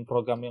buat bikin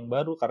program yang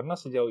baru karena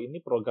sejauh ini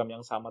program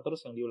yang sama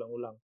terus yang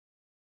diulang-ulang.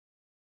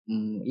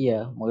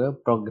 Iya, makanya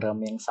program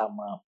yang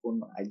sama pun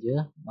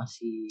aja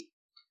masih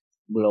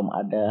belum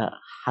ada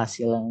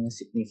hasil yang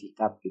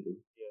signifikan gitu.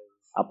 Iya.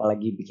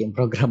 Apalagi bikin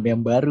program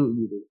yang baru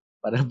gitu.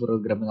 Padahal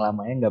program yang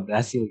lamanya nggak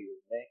berhasil gitu.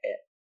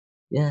 Kayak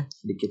ya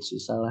sedikit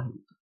susah lah.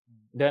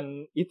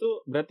 Dan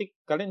itu berarti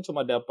kalian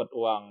cuma dapat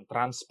uang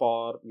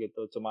transport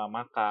gitu, cuma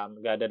makan,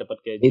 nggak ada dapat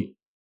gaji. It,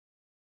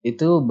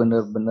 itu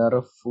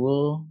bener-bener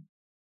full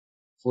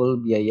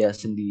biaya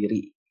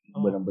sendiri.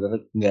 Oh,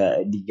 Bener-bener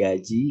nggak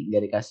digaji,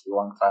 nggak dikasih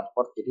uang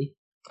transport. Jadi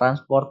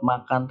transport,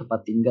 makan,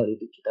 tempat tinggal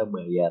itu kita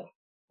bayar.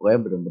 Pokoknya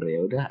bener-bener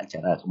ya udah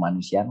acara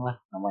kemanusiaan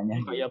lah namanya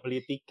oh, gitu. kayak beli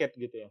tiket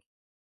gitu ya.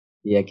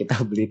 Ya kita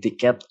beli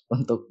tiket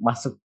untuk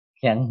masuk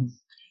yang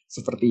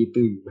seperti itu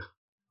gitu.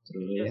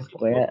 Terus Iya ya sih, gue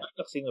pokoknya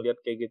banyak sih ngeliat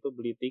kayak gitu,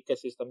 beli tiket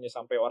sistemnya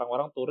sampai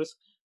orang-orang turis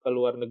ke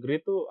luar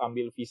negeri tuh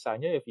ambil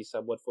visanya ya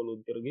visa buat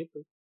volunteer gitu.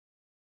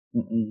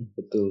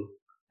 betul.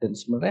 Dan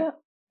sebenarnya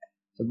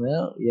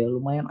ya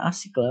lumayan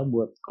asik lah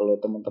buat kalau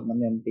teman-teman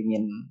yang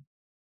pingin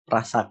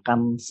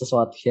rasakan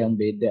sesuatu yang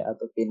beda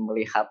atau pingin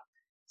melihat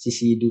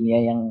sisi dunia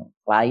yang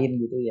lain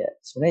gitu ya.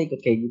 Sebenarnya ikut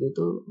kayak gitu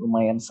tuh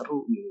lumayan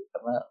seru gitu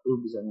karena lu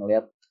bisa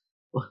ngelihat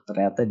wah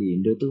ternyata di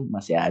Indo tuh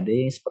masih ada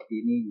yang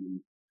seperti ini gitu.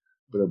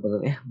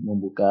 Benar-benar ya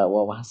membuka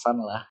wawasan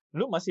lah.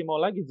 Lu masih mau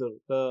lagi Zul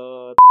ke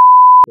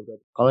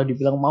Kalau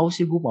dibilang mau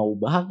sih gue mau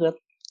banget,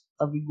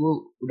 tapi gue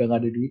udah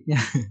gak ada duitnya.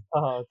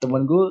 oh, oke.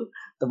 temen gue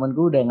temen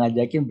gue udah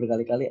ngajakin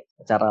berkali-kali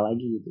acara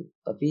lagi gitu.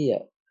 Tapi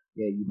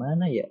ya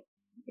gimana ya?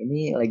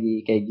 Ini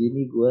lagi kayak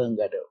gini gue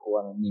nggak ada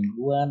uang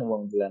mingguan,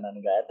 uang bulanan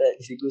nggak ada,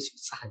 jadi gue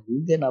susah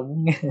juga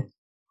nabungnya.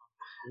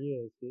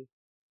 Iya sih.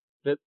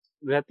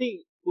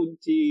 Berarti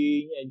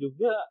kuncinya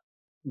juga,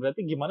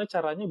 berarti gimana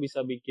caranya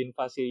bisa bikin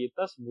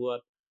fasilitas buat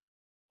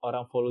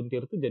orang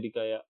volunteer tuh jadi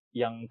kayak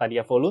yang tadi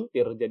ya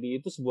volunteer,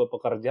 jadi itu sebuah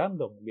pekerjaan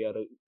dong biar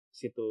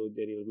situ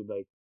jadi lebih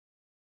baik.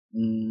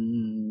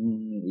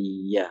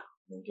 Iya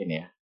mungkin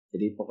ya.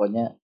 Jadi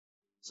pokoknya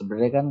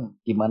sebenarnya kan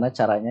gimana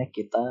caranya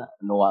kita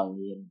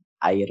nuangin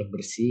air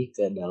bersih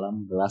ke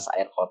dalam gelas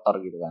air kotor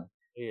gitu kan.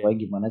 Iya. Pokoknya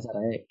gimana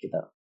caranya kita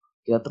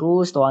kita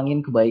terus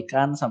tuangin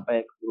kebaikan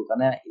sampai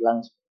keburukannya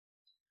hilang.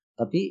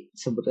 Tapi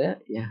sebenarnya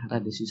ya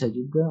rada susah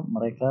juga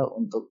mereka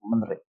untuk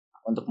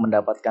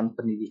mendapatkan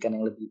pendidikan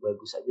yang lebih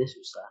bagus aja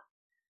susah.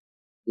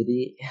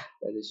 Jadi ya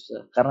rada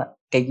susah. Karena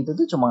kayak gitu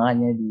tuh cuma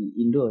hanya di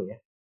Indo ya.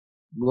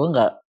 Gue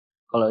nggak,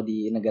 kalau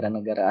di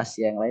negara-negara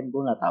Asia yang lain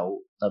gue nggak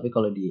tahu, tapi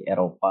kalau di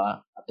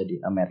Eropa atau di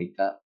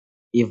Amerika,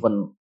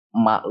 even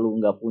emak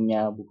lu nggak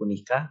punya buku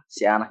nikah,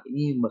 si anak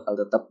ini bakal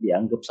tetap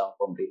dianggap sama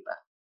pemerintah,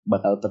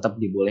 bakal tetap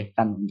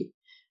dibolehkan untuk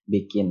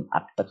bikin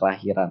akte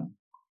kelahiran,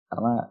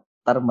 karena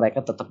ntar mereka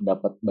tetap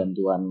dapat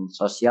bantuan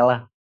sosial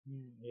lah.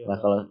 Iya, Lah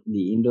kalau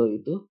di Indo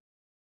itu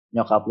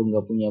nyokap lu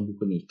nggak punya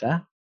buku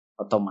nikah,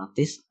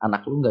 otomatis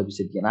anak lu nggak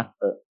bisa bikin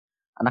akte.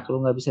 Anak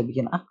lu nggak bisa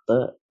bikin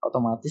akte,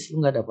 otomatis lu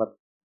nggak dapat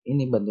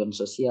ini bantuan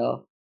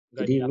sosial.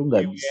 nggak Jadi lu diakui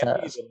nggak bisa,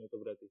 WNI dong itu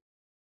berarti.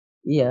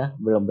 iya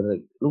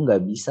bener-bener lu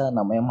nggak bisa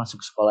namanya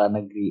masuk sekolah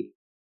negeri.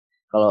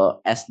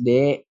 Kalau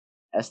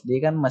SD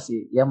kan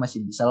masih ya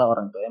masih bisa lah,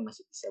 orang tuanya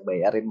masih bisa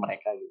bayarin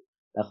mereka gitu.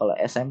 Nah kalau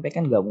SMP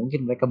kan nggak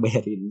mungkin mereka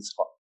bayarin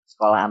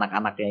sekolah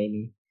anak-anaknya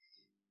ini,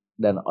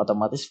 dan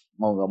otomatis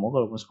mau nggak mau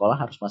kalau mau sekolah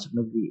harus masuk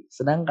negeri,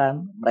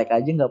 sedangkan mereka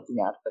aja nggak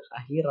punya akte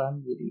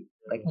kelahiran, jadi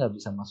mereka Iya. nggak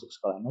bisa masuk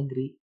sekolah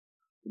negeri,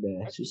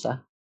 udah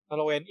susah.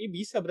 Kalau WNI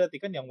bisa berarti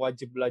kan yang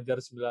wajib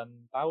belajar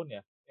 9 tahun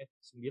ya?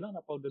 9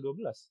 apa udah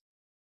 12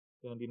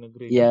 yang di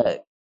negeri itu? Ya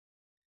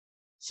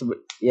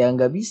ya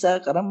nggak bisa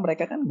karena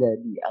mereka kan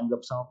nggak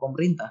dianggap sama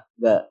pemerintah,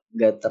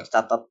 nggak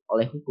tercatat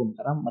oleh hukum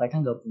karena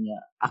mereka nggak punya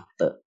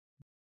akte.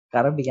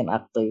 Karena bikin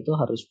akte itu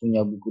harus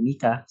punya buku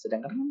nikah,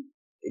 sedangkan kan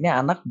ini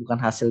anak bukan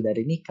hasil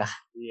dari nikah.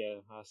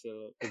 Iya,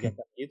 hasil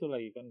kegiatan itu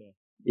lagi kan ya.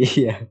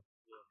 Iya.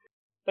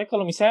 Tapi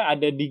kalau misalnya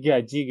ada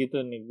digaji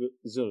gitu nih,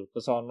 Zul, ke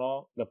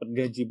sono dapat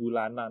gaji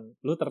bulanan,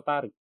 lu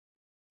tertarik?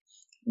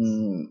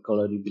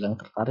 Kalau dibilang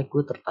tertarik,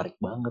 gue tertarik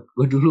banget.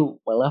 Gue dulu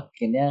malah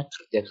pengennya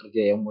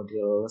kerja-kerja yang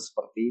model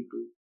seperti itu.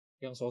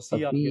 Yang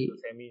sosial Tapi gitu,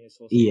 semi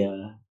sosial. iya,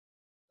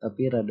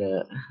 tapi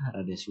rada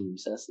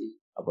susah sih.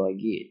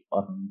 Apalagi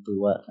orang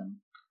tua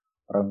kan.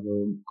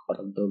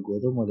 Orang tua gue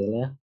tuh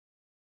modelnya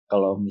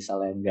kalau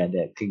misalnya nggak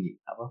ada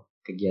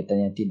kegiatan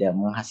yang tidak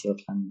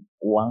menghasilkan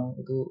uang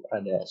itu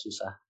rada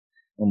susah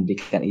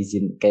memberikan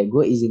izin. Kayak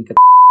gue izin ke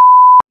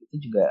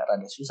itu juga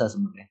rada susah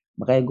sebenarnya.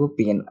 Makanya gue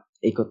pingin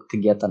ikut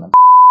kegiatan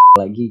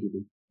lagi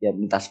gitu. Ya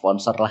minta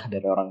sponsor lah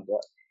dari orang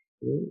tua.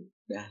 Itu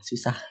udah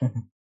susah.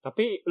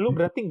 Tapi lu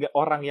berarti nggak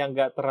orang yang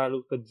nggak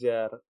terlalu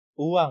kejar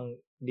uang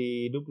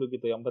di hidup lu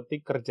gitu. Yang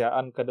penting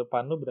kerjaan ke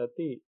depan lu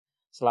berarti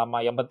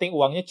selama yang penting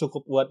uangnya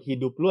cukup buat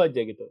hidup lu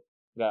aja gitu.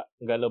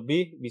 Nggak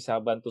lebih bisa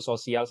bantu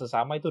sosial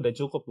sesama itu udah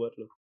cukup buat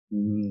lu.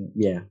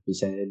 Ya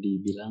bisa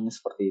dibilang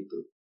seperti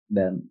itu.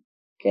 Dan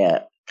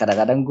kayak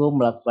kadang-kadang gue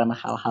melakukan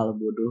hal-hal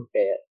bodoh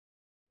kayak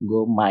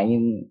gue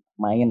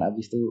main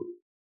abis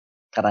itu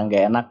karena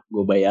nggak enak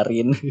gue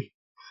bayarin.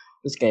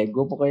 Terus kayak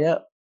gue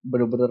pokoknya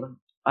bener-bener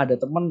ada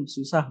teman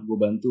susah gue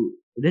bantu,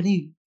 udah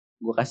nih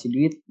gue kasih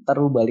duit ntar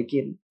lu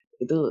balikin.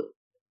 Itu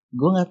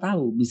gue nggak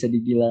tahu bisa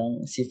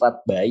dibilang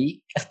sifat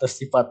baik atau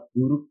sifat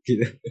buruk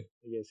gitu.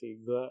 Iya sih,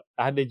 gue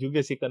ada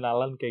juga sih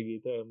kenalan kayak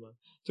gitu emang.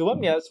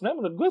 Cuman ya sebenarnya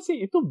menurut gue sih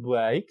itu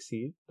baik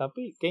sih,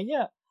 tapi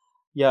kayaknya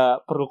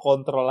ya perlu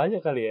kontrol aja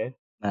kali ya.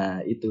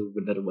 Nah itu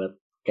bener banget,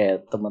 kayak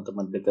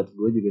teman-teman dekat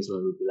gue juga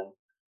selalu bilang,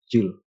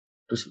 Jul,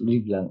 terus lu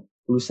bilang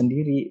lu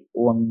sendiri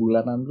uang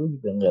bulanan lu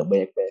juga nggak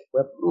banyak-banyak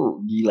banget,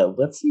 lu gila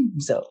banget sih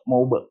bisa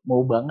mau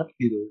banget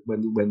gitu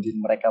bantuin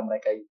mereka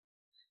itu.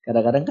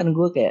 Kadang-kadang kan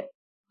gue kayak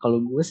kalau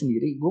gue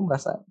sendiri gue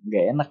merasa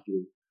nggak enak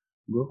gitu.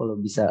 Gue kalau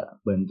bisa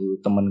bantu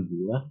teman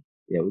gue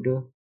ya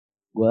udah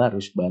gue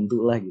harus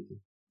bantu lah gitu.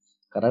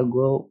 Karena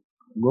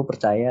gue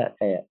percaya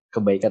kayak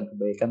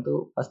kebaikan-kebaikan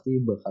tuh pasti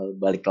bakal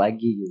balik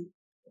lagi gitu.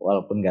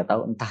 Walaupun nggak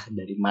tahu entah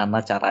dari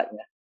mana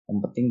caranya. Yang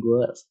penting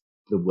gue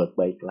berbuat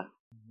baik lah.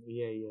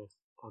 Iya iya.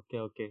 Oke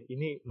oke.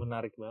 Ini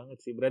menarik banget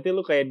sih. Berarti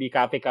lu kayak di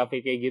kafe-kafe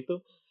kayak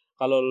gitu,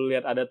 kalau lu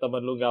lihat ada temen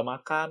lu nggak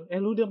makan,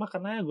 lu udah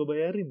makan aja gue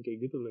bayarin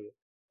kayak gitu loh ya.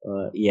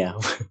 Iya,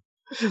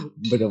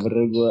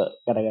 bener-bener gue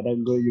kadang-kadang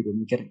gue juga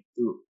mikir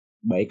itu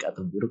baik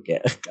atau buruk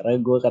ya.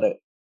 Karena gue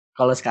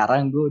kalau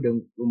sekarang gue udah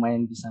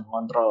lumayan bisa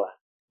ngontrol lah.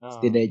 Oh,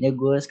 Setidaknya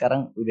gue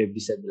sekarang udah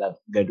bisa bilang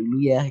enggak dulu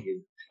ya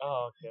gitu.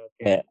 oh oke oke.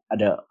 Kayak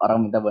ada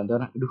orang minta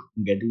bantuan, aduh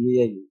enggak dulu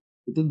ya gitu.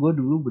 Itu gue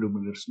dulu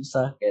bener-bener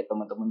susah, kayak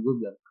teman-teman gue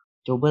bilang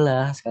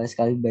cobalah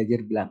sekali-sekali belajar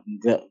bilang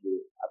enggak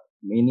gitu,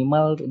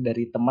 minimal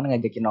dari teman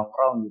ngajakin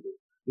nongkrong gitu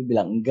lu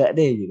bilang enggak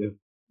deh gitu,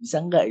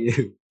 bisa enggak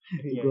gitu.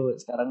 Itu Iya.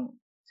 gue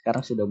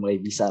sekarang sudah mulai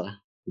bisa lah,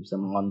 bisa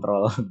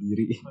mengontrol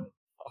diri.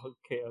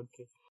 Oke.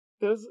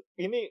 Terus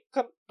ini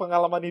kan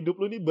pengalaman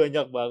hidup lu nih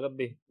banyak banget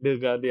nih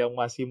dengan yang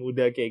masih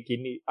muda kayak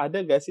gini.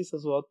 Ada gak sih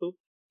sesuatu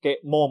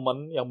kayak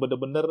momen yang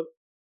bener-bener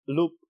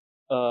lu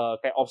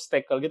kayak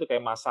obstacle gitu,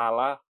 kayak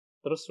masalah,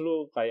 terus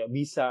lu kayak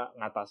bisa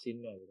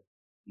ngatasinnya gitu?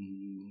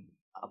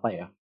 Apa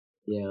ya?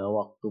 Ya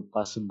waktu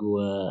pas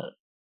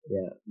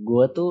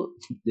gue tuh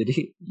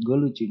jadi gue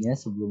lucunya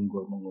sebelum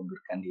gue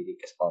mengundurkan diri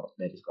ke sekolah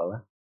dari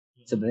sekolah,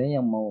 sebenarnya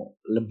yang mau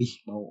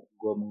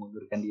gue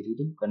mengundurkan diri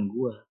itu bukan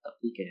gue,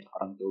 tapi kayak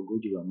orang tua gue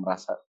juga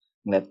merasa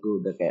ngeliat gue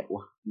udah kayak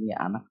wah ini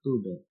anak tuh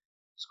udah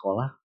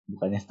sekolah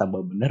bukannya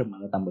tambah bener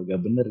malah tambah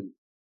gak bener.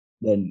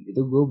 Dan itu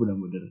gue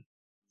bener-bener,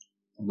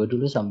 gue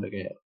dulu sampai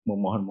kayak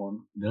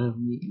memohon-mohon udah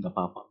nih nggak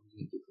apa-apa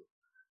gitu,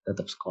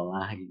 tetap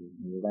sekolah gitu,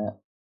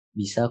 karena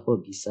bisa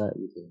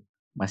gitu,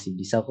 masih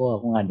bisa kok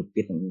aku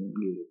ngadepin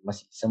gitu,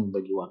 masih bisa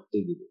membagi waktu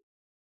gitu,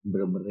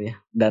 bener-bener ya.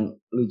 Dan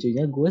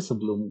lucunya gue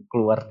sebelum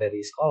keluar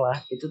dari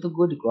sekolah itu tuh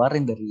gue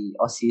dikeluarin dari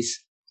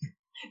OSIS.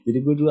 Jadi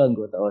gue dulu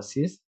anggota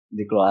OSIS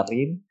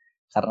dikeluarin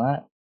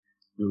karena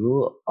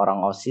dulu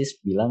orang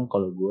OSIS bilang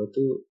kalau gue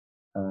tuh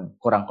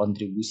kurang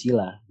kontribusi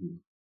lah gitu.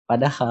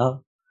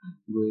 Padahal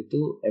gue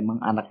itu emang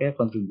anaknya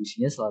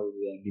kontribusinya selalu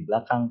yang di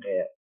belakang,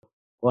 kayak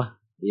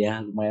wah ya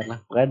lumayan lah.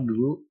 Pokoknya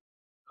dulu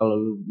kalau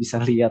lu bisa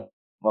lihat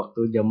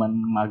waktu zaman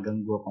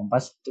magang gue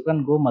Kompas itu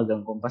kan, gue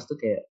magang Kompas tuh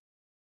kayak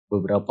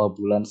beberapa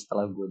bulan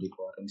setelah gue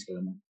dikeluarin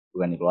segala macam,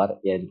 bukan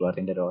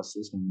dikeluarin dari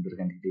OSIS,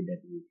 mengundurkan diri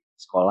dari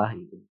sekolah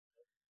gitu.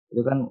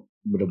 Itu kan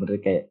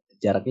bener-bener kayak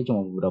jaraknya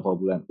cuma beberapa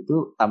bulan,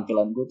 itu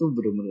tampilan gue tuh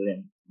bener-bener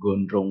yang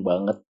gondrong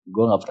banget.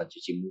 Gue nggak pernah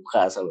cuci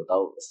muka, selalu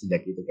tahu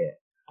sejak itu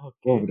kayak wah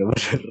Oke.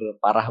 bener-bener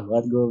parah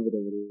banget. Gue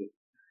bener-bener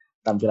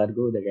tampilan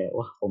gue udah kayak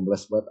wah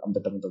homeless banget,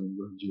 sampai temen-temen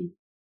gue juga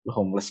lu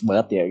homeless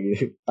banget ya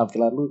gitu,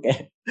 tampilan lu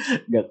kayak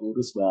gak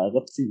kurus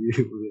banget sih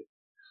gitu.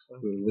 Oke.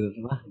 Bener-bener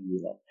wah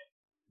gila.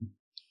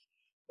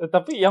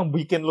 Tapi yang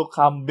bikin lu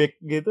comeback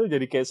gitu,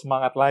 jadi kayak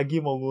semangat lagi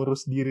mau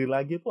ngurus diri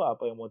lagi tuh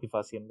apa yang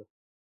motivasiin lu?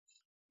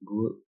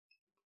 Gue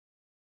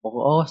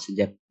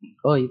sejak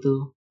itu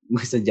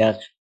gue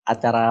sejak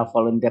acara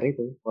volunteer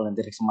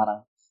di Semarang.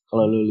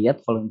 Kalau lu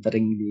lihat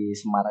volunteering di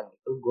Semarang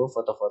itu, gue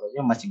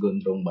foto-fotonya masih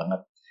gondrong banget,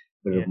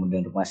 Iya.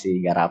 bener-bener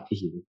masih gak rapi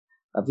gitu.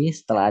 Tapi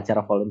setelah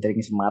acara volunteering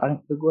di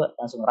Semarang itu gue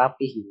langsung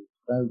rapi gitu.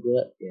 Karena gue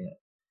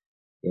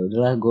ya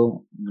udahlah, gue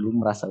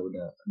dulu merasa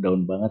udah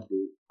down banget,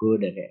 gue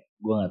udah kayak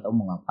gue nggak tahu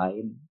mau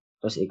ngapain.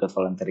 Terus ikut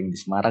volunteering di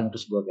Semarang,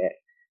 terus gue kayak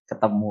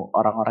ketemu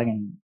orang-orang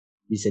yang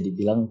bisa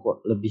dibilang kok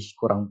lebih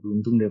kurang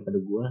beruntung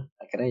daripada gue.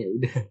 Akhirnya ya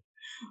udah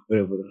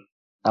bener-bener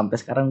sampai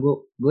sekarang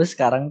gue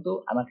sekarang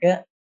tuh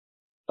anaknya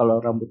kalau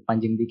rambut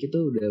panjang dikit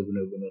tuh udah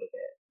bener-bener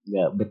kayak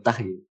nggak betah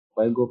gitu,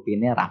 pokoknya gue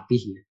pinnya rapi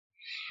gitu.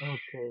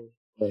 Oke.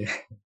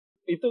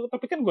 Itu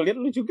tapi kan gue lihat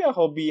lu juga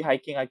hobi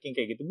hiking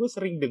kayak gitu. Gue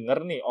sering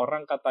denger nih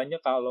orang katanya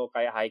kalau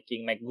kayak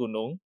hiking naik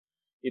gunung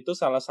itu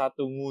salah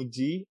satu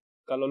nguji,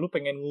 kalau lu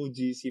pengen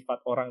nguji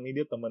sifat orang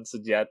ini dia teman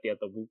sejati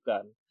atau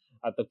bukan,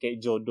 atau kayak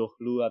jodoh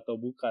lu atau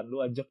bukan, lu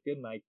ajak dia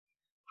naik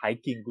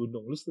hiking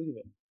gunung. Lu setuju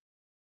gak?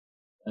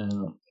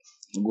 uh,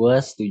 gue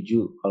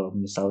setuju kalau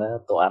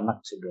misalnya tuh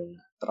anak sudah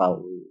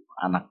terlalu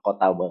anak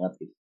kota banget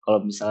gitu. Kalau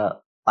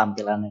misalnya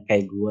tampilannya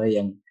kayak gue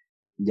yang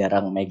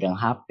jarang megang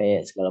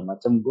HP segala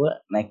macam, gue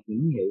naik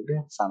ini ya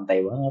udah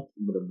santai banget,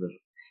 bener-bener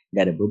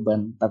gak ada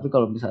beban. Tapi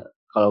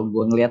kalau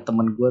gue ngelihat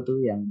temen gue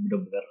tuh yang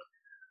bener-bener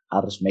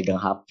harus megang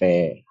HP,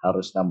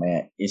 harus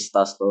namanya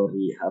Insta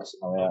Story, harus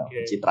namanya Oke.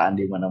 pencitraan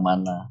di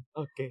mana-mana,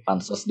 Oke.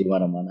 pansos di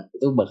mana-mana,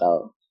 itu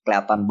bakal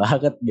kelihatan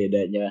banget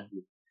bedanya.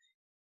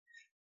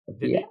 Tapi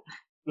Jadi ya,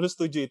 lu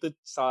setuju itu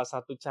salah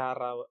satu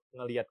cara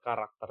ngelihat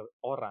karakter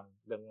orang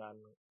dengan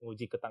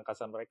nguji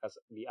ketangkasan mereka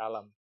di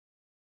alam.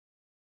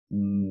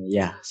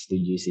 ya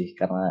setuju sih,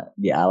 karena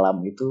di alam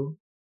itu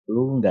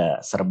lu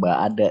nggak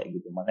serba ada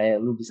gitu,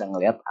 makanya lu bisa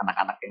ngelihat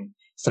anak-anak yang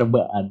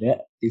serba ada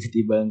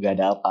tiba-tiba nggak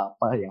ada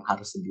apa-apa yang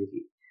harus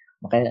sendiri,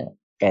 makanya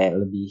kayak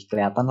lebih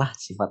kelihatan lah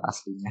sifat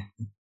aslinya.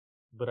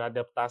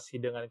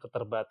 Beradaptasi dengan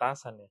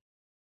keterbatasan ya.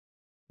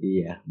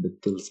 Iya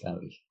betul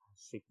sekali.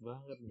 Asik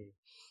banget nih.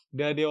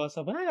 Udah dewasa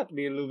banget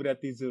nih lu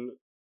berarti Zul.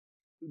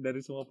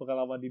 Dari semua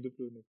pengalaman hidup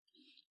lu nih.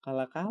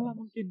 Kala-kala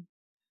mungkin.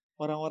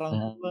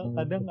 Orang-orang tua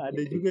kadang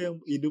ada juga yang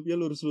hidupnya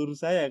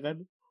lurus-lurus saya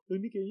kan. Lu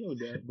ini kayaknya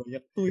udah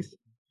banyak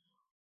twist.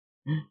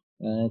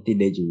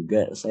 Tidak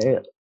juga,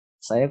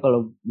 saya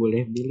kalau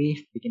boleh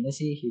pilih bikinnya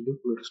sih hidup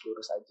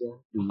lurus-lurus aja,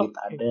 duit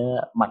Oke,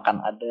 ada, makan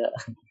ada.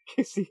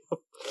 oke siap.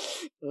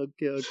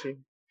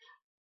 Oke.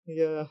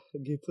 Ya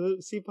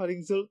gitu sih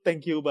paling Zul.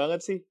 Thank you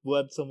banget sih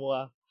buat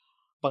semua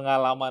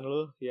pengalaman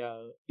lu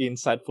yang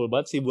insightful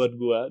banget sih buat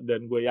gua.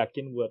 Dan gue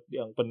yakin buat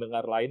yang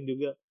pendengar lain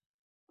juga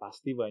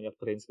pasti banyak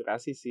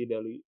terinspirasi sih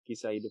dari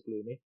kisah hidup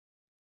lu ini.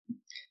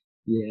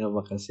 Iya,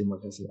 makasih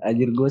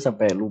anjir, gue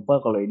sampai lupa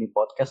kalau ini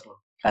podcast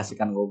loh,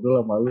 kasihkan ngobrol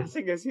sama lu.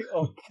 Asik gak sih?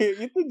 Oke,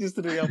 itu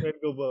justru yang pengen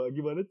gue bawa.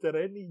 Gimana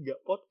caranya nih nggak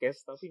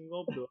podcast tapi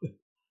ngobrol.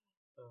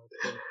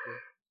 Oke.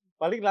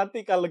 Paling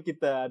nanti kalau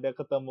kita ada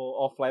ketemu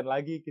offline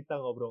lagi, kita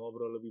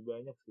ngobrol-ngobrol lebih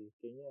banyak sih.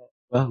 Kayaknya.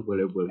 Wah,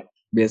 boleh.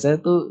 Biasanya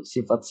tuh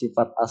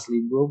sifat-sifat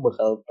asli gue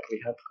bakal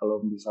terlihat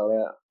kalau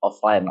misalnya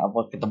offline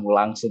apa ketemu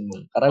langsung.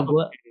 Karena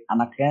gue Oke.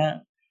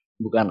 anaknya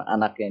bukan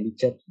anak yang di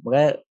chat.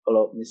 Makanya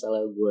kalau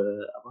misalnya gue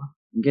apa?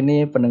 Mungkin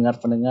nih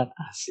pendengar-pendengar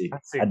asik.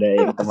 Asik. Ada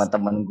yang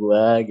teman-teman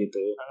gue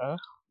gitu. Heeh.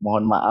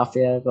 Mohon maaf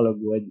ya kalau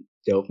gue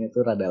jawabnya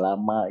tuh rada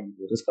lama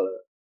gitu. Terus kalau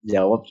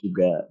jawab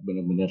juga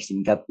benar-benar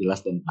singkat, jelas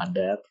dan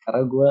padat.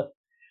 Karena gue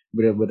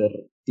benar-benar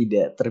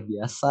tidak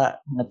terbiasa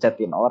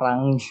ngechatin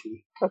orang gitu.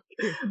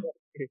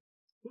 Oke.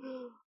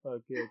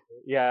 Oke.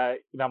 Ya,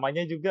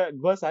 namanya juga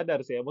gue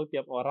sadar sih, emang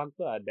tiap orang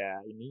tuh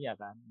ada ininya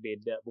kan,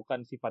 beda.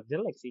 Bukan sifat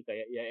jelek sih,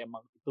 kayak ya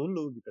emang itu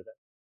lu gitu kan.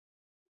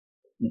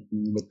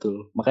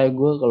 Betul. Makanya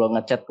gue kalau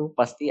ngechat tuh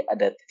pasti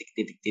ada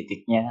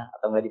titik-titiknya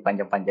atau nggak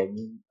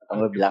dipanjang-panjangin atau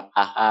nggak Oke. bilang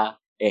haha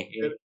Biar,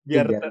 itu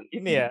biar biar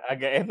ini ya,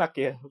 agak enak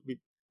ya.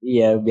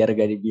 iya biar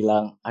gak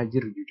dibilang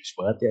anjir jurus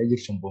banget ya anjir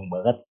sombong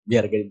banget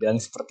biar gak dibilang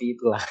seperti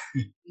itulah.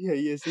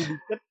 Iya sih, di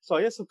chat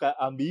soalnya suka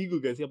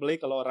ambigu gak sih, apalagi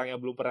kalau orang yang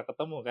belum pernah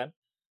ketemu kan,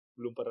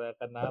 belum pernah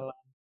kenalan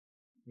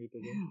gitu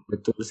kan.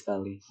 Betul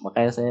sekali.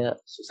 Makanya saya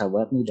susah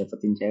banget nih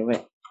dapetin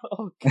cewek.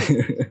 Oke.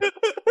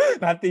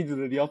 Nanti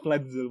juga di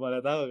offline Zul,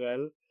 mana tahu kan.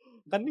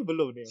 Kan ini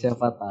belum nih masih.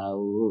 Siapa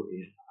tahu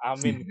ya.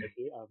 Amin gak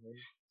sih, amin.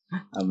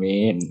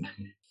 Amin.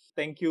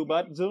 Thank you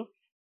banget Zul.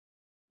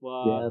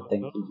 Wah, Ya,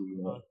 thank you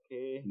juga.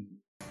 oke.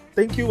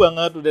 Thank you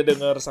banget udah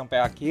denger sampai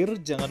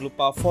akhir. Jangan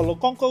lupa follow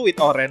Kongko with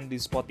OReN di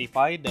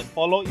Spotify dan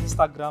follow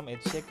Instagram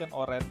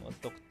 @second_oren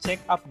untuk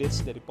cek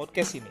updates dari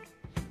podcast ini.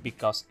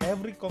 Because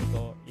every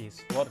Kongko is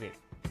worth it.